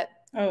mind. But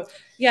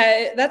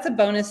that's a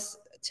bonus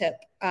tip.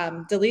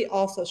 Delete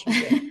all social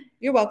media.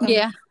 You're welcome.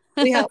 Yeah.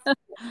 We help.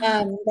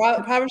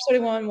 Proverbs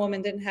 31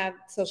 woman didn't have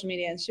social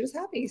media and she was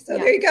happy. So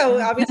there you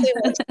go. Obviously.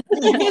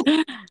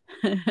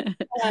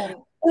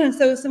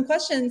 So some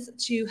questions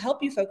to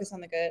help you focus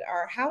on the good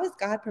are, how has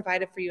God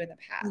provided for you in the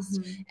past?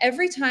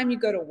 Every time you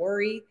go to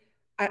worry,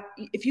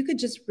 if you could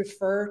just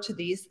refer to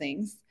these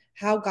things,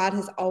 how God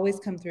has always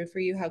come through for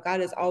you, how God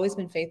has always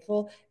been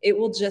faithful, it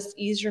will just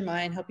ease your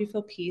mind, help you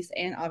feel peace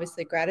and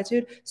obviously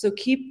gratitude. So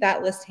keep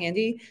that list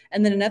handy.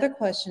 And then another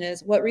question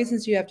is, what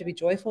reasons do you have to be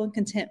joyful and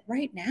content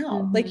right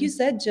now? Like you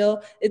said,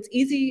 Jill, it's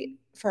easy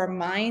for our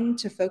mind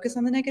to focus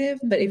on the negative,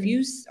 but if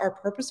you are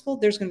purposeful,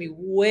 there's going to be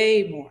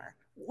way more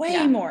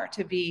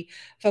to be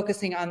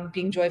focusing on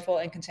being joyful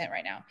and content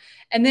right now.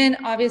 And then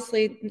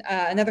obviously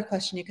another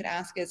question you could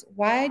ask is,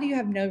 why do you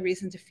have no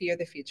reason to fear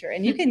the future?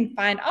 And you can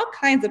find all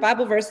kinds of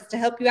Bible verses to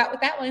help you out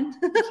with that one.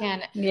 You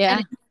can. Yeah.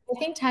 And I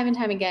think time and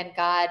time again,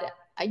 God,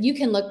 you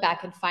can look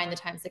back and find the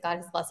times that God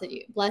has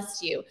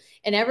blessed you.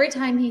 And every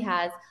time he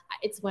has,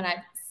 it's when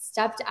I've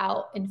stepped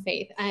out in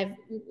faith. I've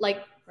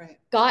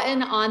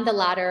gotten on the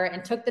ladder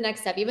and took the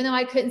next step. Even though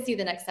I couldn't see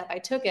the next step, I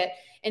took it,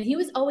 and he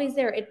was always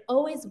there. It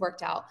always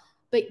worked out.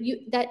 But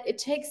it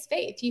takes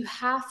faith. You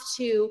have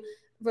to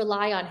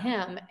rely on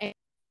him, and it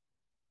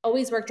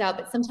always worked out.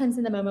 But sometimes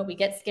in the moment we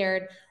get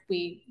scared.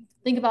 We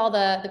think of all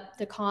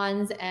the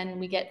cons, and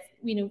we get,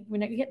 we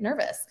get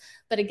nervous.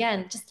 But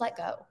again, just let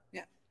go.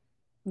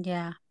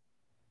 Yeah.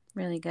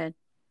 Really good.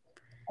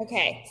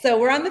 Okay. So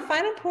we're on the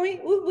final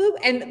point. Woo, woo.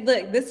 And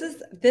look, this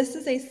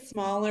is a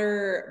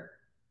smaller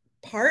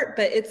part,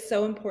 but it's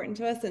so important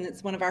to us, and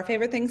it's one of our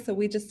favorite things. So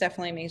we just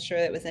definitely made sure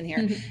that it was in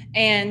here.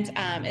 And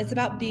it's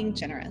about being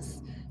generous.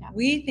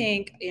 We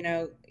think,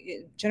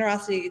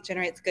 generosity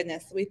generates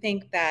goodness. We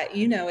think that,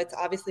 it's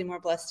obviously more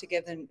blessed to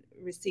give than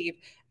receive.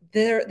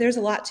 There's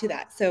a lot to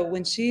that. So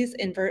when she's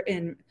in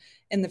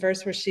the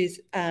verse where she's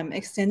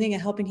extending a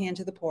helping hand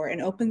to the poor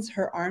and opens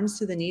her arms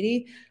to the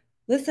needy,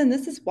 listen,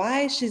 this is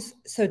why she's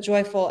so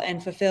joyful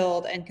and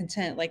fulfilled and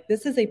content. Like,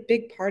 this is a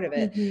big part of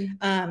it.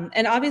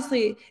 And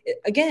obviously,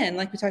 again,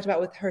 like we talked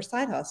about with her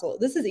side hustle,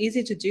 this is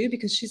easy to do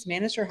because she's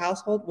managed her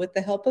household with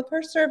the help of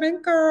her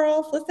servant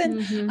girls.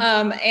 Listen,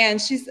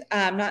 and she's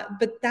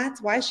but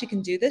that's why she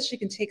can do this. She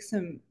can take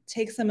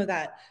some of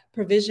that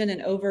provision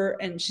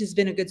and she's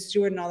been a good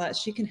steward and all that.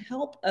 She can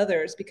help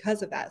others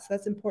because of that. So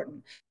that's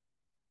important.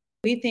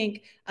 We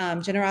think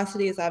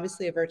generosity is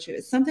obviously a virtue.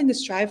 It's something to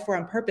strive for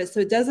on purpose, so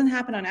it doesn't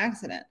happen on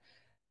accident.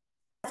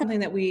 Something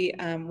that we,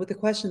 with the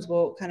questions,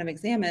 we'll kind of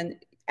examine.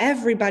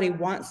 Everybody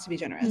wants to be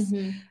generous,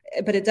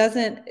 but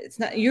it's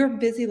not, you're a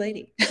busy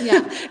lady.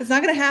 It's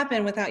not going to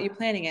happen without you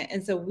planning it.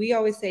 And so we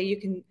always say you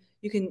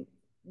can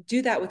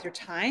do that with your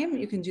time.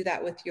 You can do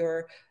that with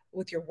your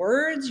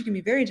words. You can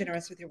be very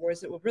generous with your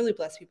words that will really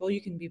bless people.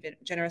 You can be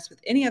generous with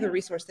any other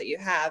resource that you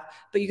have,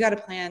 but you got to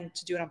plan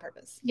to do it on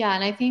purpose. Yeah.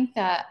 And I think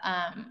that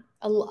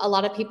a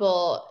lot of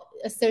people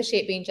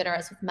associate being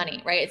generous with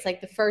money, right? It's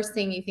like the first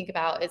thing you think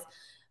about is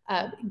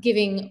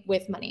giving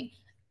with money.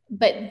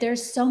 But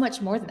there's so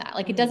much more than that.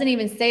 Like, it doesn't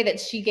even say that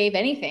she gave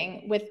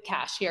anything with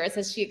cash here. It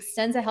says she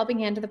extends a helping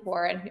hand to the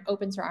poor and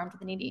opens her arm to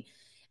the needy.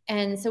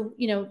 And so,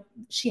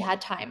 she had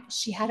time,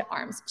 she had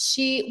arms.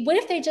 What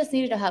if they just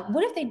needed a hug?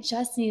 What if they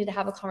just needed to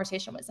have a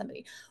conversation with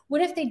somebody?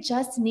 What if they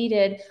just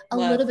needed a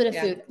little bit of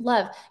food,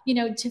 love,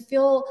 to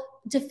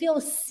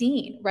feel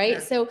seen, right?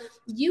 Sure. So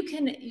you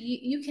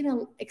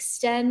can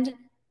extend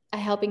a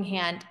helping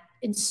hand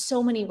in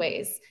so many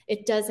ways.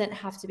 It doesn't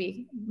have to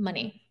be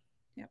money.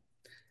 Yeah.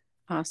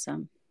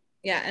 Awesome.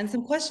 Yeah. And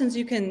some questions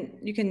you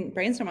can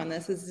brainstorm on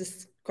this is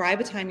describe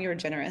a time you were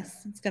generous.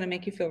 It's going to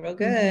make you feel real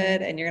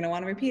good, and you're going to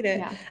want to repeat it.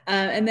 Yeah.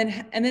 And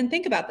then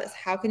think about this.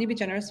 How can you be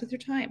generous with your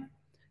time?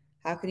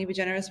 How can you be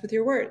generous with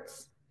your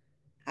words?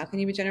 How can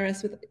you be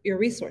generous with your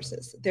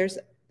resources? There's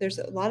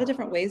a lot of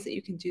different ways that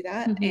you can do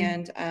that.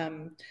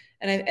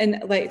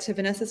 And like, to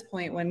Vanessa's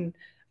point, when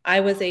I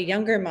was a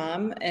younger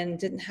mom and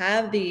didn't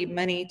have the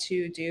money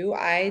to do,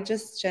 I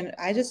just try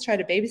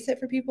to babysit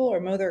for people or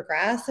mow their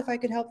grass if I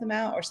could help them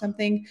out, or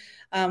something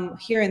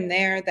here and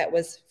there that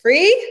was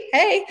free.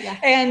 Hey,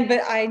 yeah.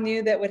 But I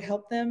knew that would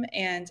help them.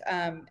 And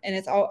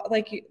it's all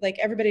like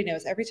everybody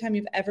knows, every time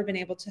you've ever been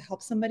able to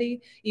help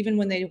somebody, even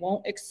when they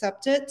won't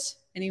accept it.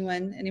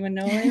 Anyone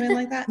know anyone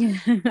like that?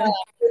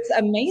 It's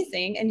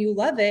amazing, and you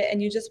love it,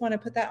 and you just want to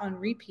put that on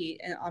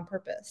repeat and on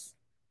purpose.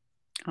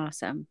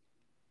 Awesome.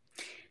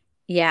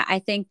 Yeah, I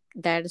think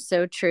that is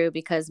so true,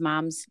 because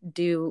moms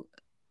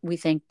we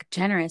think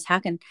generous. How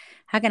can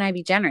I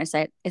be generous?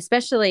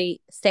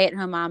 Especially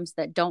stay-at-home moms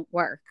that don't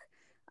work.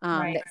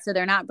 Right. So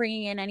they're not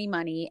bringing in any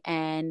money,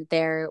 and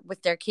they're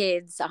with their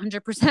kids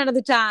 100% of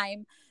the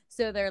time.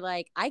 So they're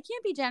like, I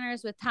can't be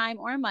generous with time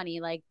or money.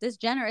 Like, this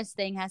generous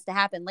thing has to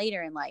happen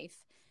later in life.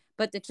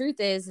 But the truth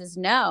is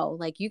no,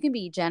 like, you can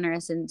be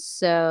generous in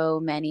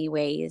so many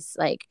ways,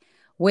 like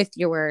with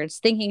your words,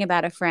 thinking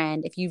about a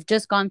friend. If you've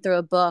just gone through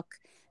a book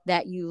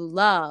that you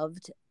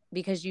loved,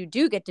 because you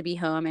do get to be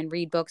home and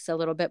read books a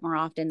little bit more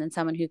often than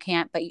someone who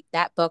can't, but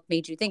that book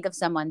made you think of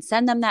someone,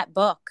 send them that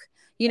book.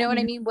 You know what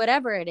I mean?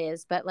 Whatever it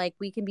is, but like,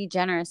 we can be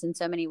generous in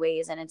so many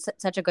ways, and it's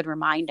such a good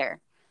reminder.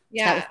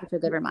 Yeah. That was such a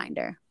good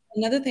reminder.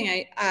 Another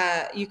thing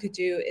you could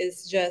do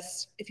is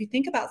just, if you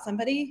think about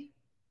somebody,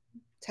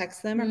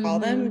 text them or call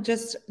them,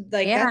 just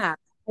like that.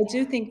 I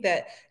do think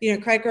that,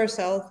 Craig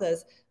Groeschel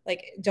says,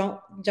 like, don't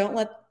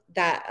let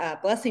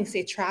that blessing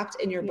stay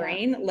trapped in your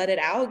brain. Let it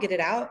out, get it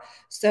out.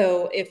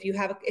 So if you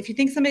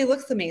think somebody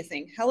looks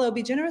amazing,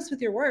 be generous with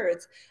your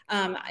words.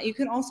 You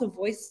can also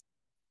voice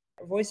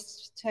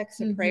text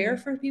a prayer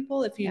for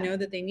people if you know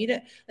that they need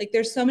it. Like,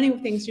 there's so many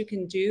things you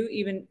can do,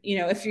 even,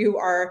 if you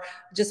are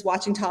just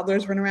watching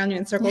toddlers run around you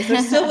in circles,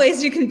 there's still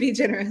ways you can be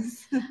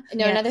generous.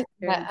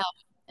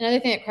 Another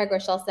thing that Craig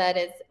Rochelle said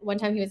is, one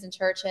time he was in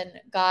church and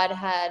God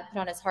had put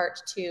on his heart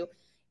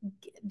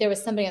there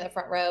was somebody in the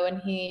front row,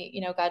 and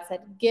God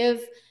said,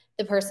 give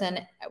the person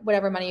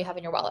whatever money you have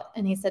in your wallet.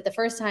 And he said the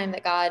first time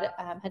that God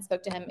had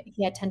spoke to him,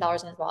 he had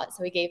 $10 in his wallet.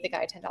 So he gave the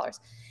guy $10. And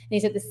he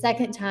said the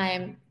second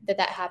time that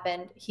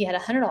happened, he had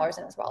 $100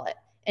 in his wallet.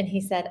 And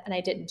he said, and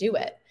I didn't do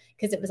it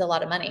because it was a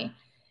lot of money.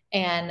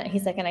 And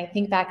he's like, and I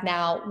think back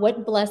now,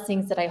 what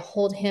blessings did I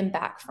hold him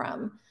back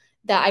from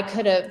that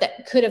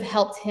could have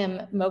helped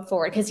him move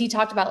forward? Because he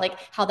talked about like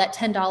how that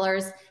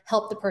 $10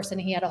 helped the person.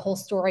 He had a whole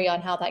story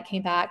on how that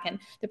came back, and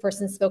the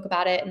person spoke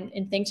about it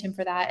and thanked him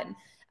for that.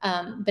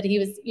 And but he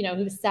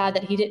was sad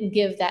that he didn't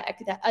give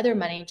that other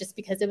money just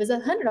because it was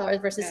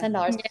 $100 versus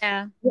 $10.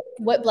 Yeah.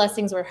 What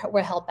blessings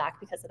were held back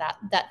because of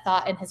that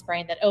thought in his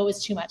brain that, oh,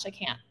 it's too much, I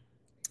can't.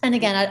 And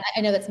again,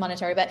 I know that's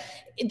monetary, but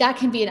that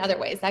can be in other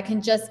ways. That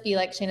can just be,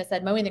 like Shayna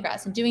said, mowing the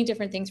grass and doing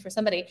different things for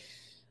somebody.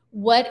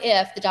 What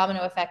if the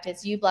domino effect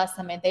is you bless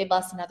them and they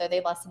bless another, they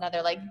bless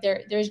another? Like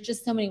there's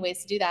just so many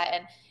ways to do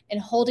that.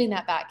 And holding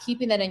that back,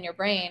 keeping that in your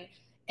brain.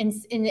 And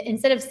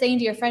instead of saying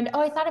to your friend,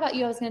 oh, I thought about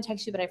you, I was going to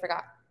text you, but I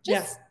forgot.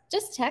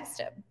 Just text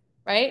him,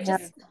 right? Yeah.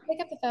 Just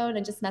pick up the phone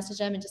and just message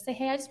him and just say,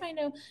 hey, I just want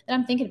to know that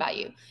I'm thinking about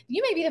you.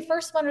 You may be the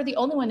first one or the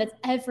only one that's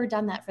ever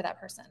done that for that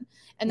person.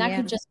 And that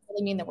could just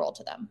really mean the world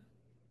to them.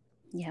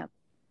 Yep.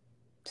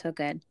 So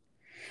good.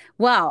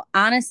 Well,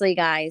 honestly,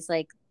 guys,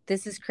 like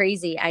this is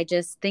crazy. I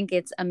just think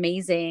it's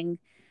amazing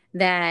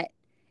that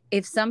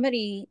if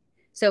somebody,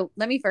 so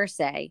let me first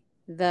say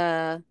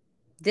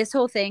this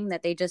whole thing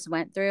that they just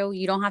went through,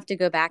 you don't have to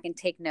go back and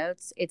take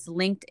notes. It's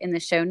linked in the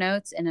show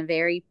notes in a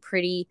very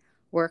pretty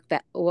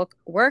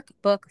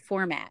workbook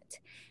format.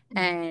 Mm-hmm.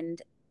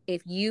 And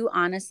if you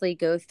honestly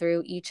go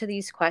through each of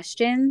these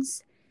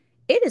questions,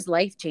 it is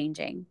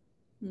life-changing.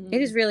 Mm-hmm.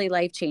 It is really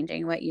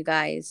life-changing what you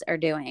guys are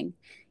doing,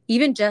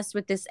 even just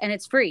with this, and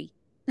it's free.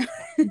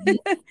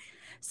 Mm-hmm.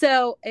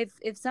 So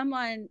if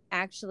someone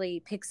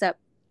actually picks up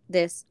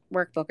this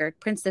workbook or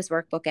prints this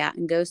workbook out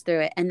and goes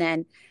through it and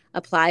then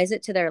applies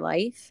it to their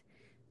life,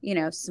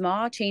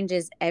 small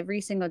changes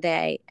every single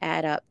day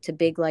add up to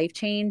big life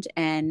change.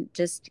 And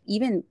just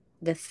even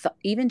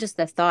just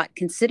the thought,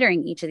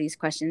 considering each of these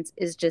questions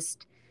is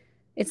just,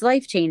 it's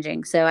life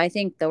changing. So I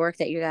think the work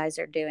that you guys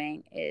are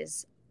doing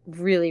is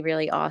really,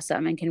 really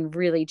awesome and can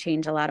really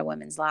change a lot of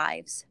women's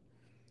lives.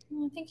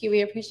 Well, thank you.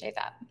 We appreciate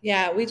that.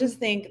 Yeah, we just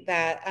think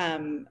that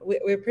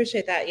we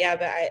appreciate that. Yeah,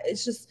 but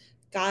it's just,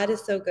 God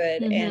is so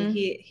good, mm-hmm. and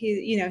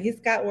he's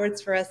got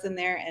words for us in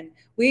there, and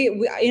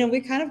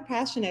we kind of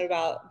passionate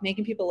about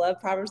making people love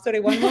Proverbs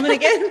 31 woman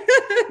again.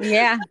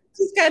 Yeah,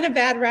 just kind of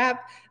bad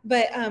rap.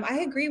 But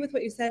I agree with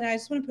what you said. And I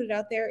just want to put it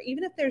out there,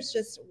 even if there's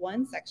just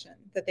one section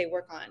that they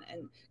work on,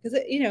 and because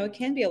it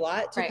can be a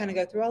lot to kind of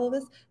go through all of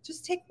this,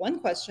 just take one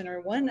question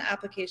or one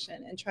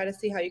application and try to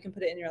see how you can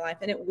put it in your life,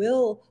 and it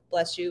will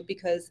bless you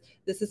because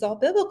this is all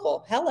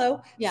biblical.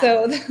 Hello. Yeah.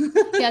 So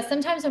yeah,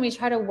 sometimes when we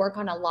try to work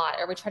on a lot,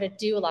 or we try to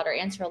do a lot or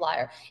answer a lot,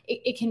 or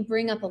it can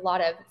bring up a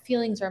lot of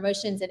feelings or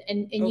emotions,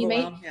 and you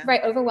may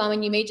overwhelm,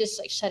 and you may just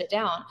like shut it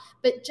down.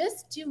 But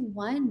just do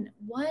one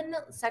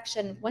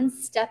section, one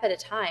step at a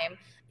time.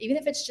 Even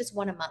if it's just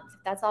one a month,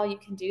 if that's all you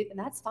can do, then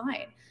that's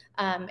fine.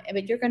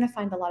 But you're going to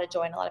find a lot of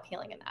joy and a lot of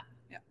healing in that.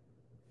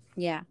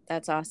 Yeah,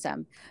 that's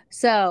awesome.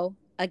 So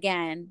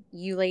again,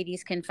 you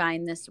ladies can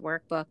find this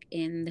workbook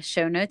in the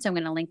show notes. I'm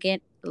going to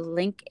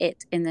link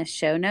it in the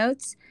show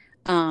notes.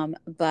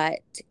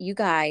 But you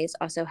guys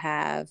also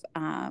have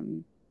a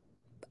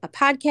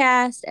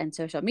podcast and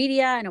social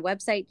media and a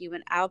website.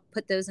 I'll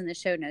put those in the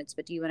show notes,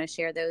 but do you want to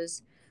share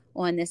those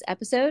on this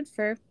episode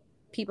for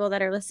people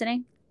that are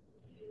listening?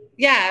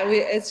 Yeah,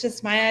 it's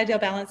just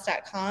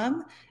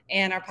myidealbalance.com,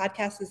 and our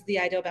podcast is The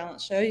Ideal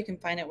Balance Show. You can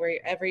find it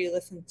wherever you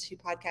listen to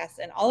podcasts,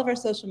 and all of our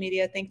social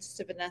media, thanks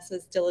to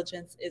Vanessa's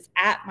diligence, is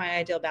at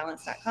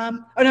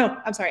myidealbalance.com. Oh no,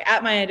 I'm sorry,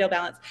 at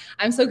myidealbalance.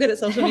 I'm so good at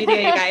social media,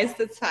 you guys.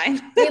 That's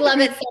fine. We love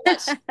it so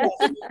much.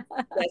 Yes.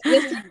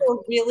 This is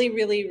really,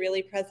 really,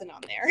 really present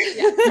on there.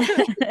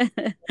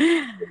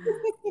 Yeah.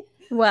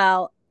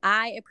 Well,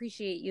 I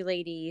appreciate you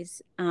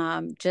ladies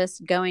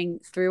just going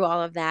through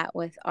all of that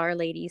with our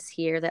ladies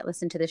here that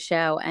listen to the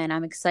show. And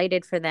I'm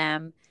excited for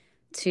them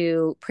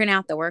to print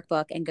out the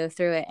workbook and go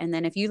through it. And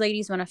then if you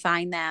ladies want to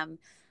find them,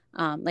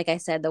 like I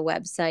said, the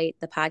website,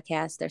 the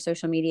podcast, their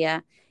social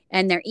media,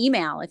 and their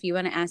email, if you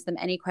want to ask them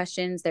any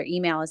questions, their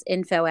email is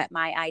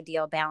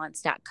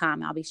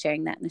info@myidealbalance.com. I'll be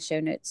sharing that in the show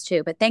notes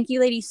too. But thank you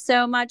ladies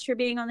so much for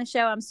being on the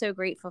show. I'm so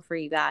grateful for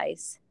you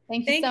guys.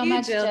 Thank you so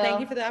much, Jill. Thank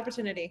you for the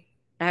opportunity.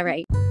 All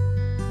right.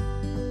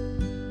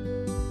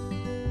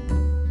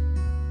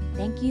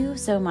 Thank you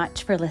so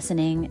much for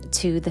listening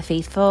to the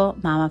Faithful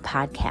Mama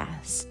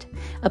podcast,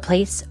 a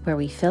place where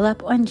we fill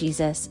up on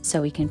Jesus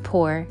so we can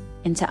pour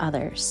into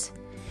others.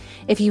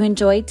 If you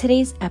enjoyed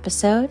today's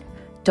episode,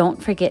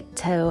 don't forget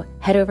to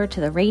head over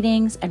to the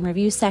ratings and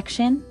review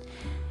section.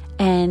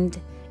 And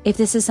if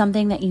this is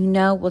something that you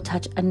know will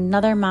touch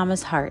another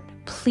mama's heart,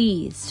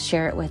 please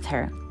share it with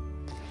her.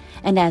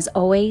 And as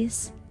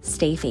always,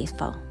 stay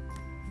faithful.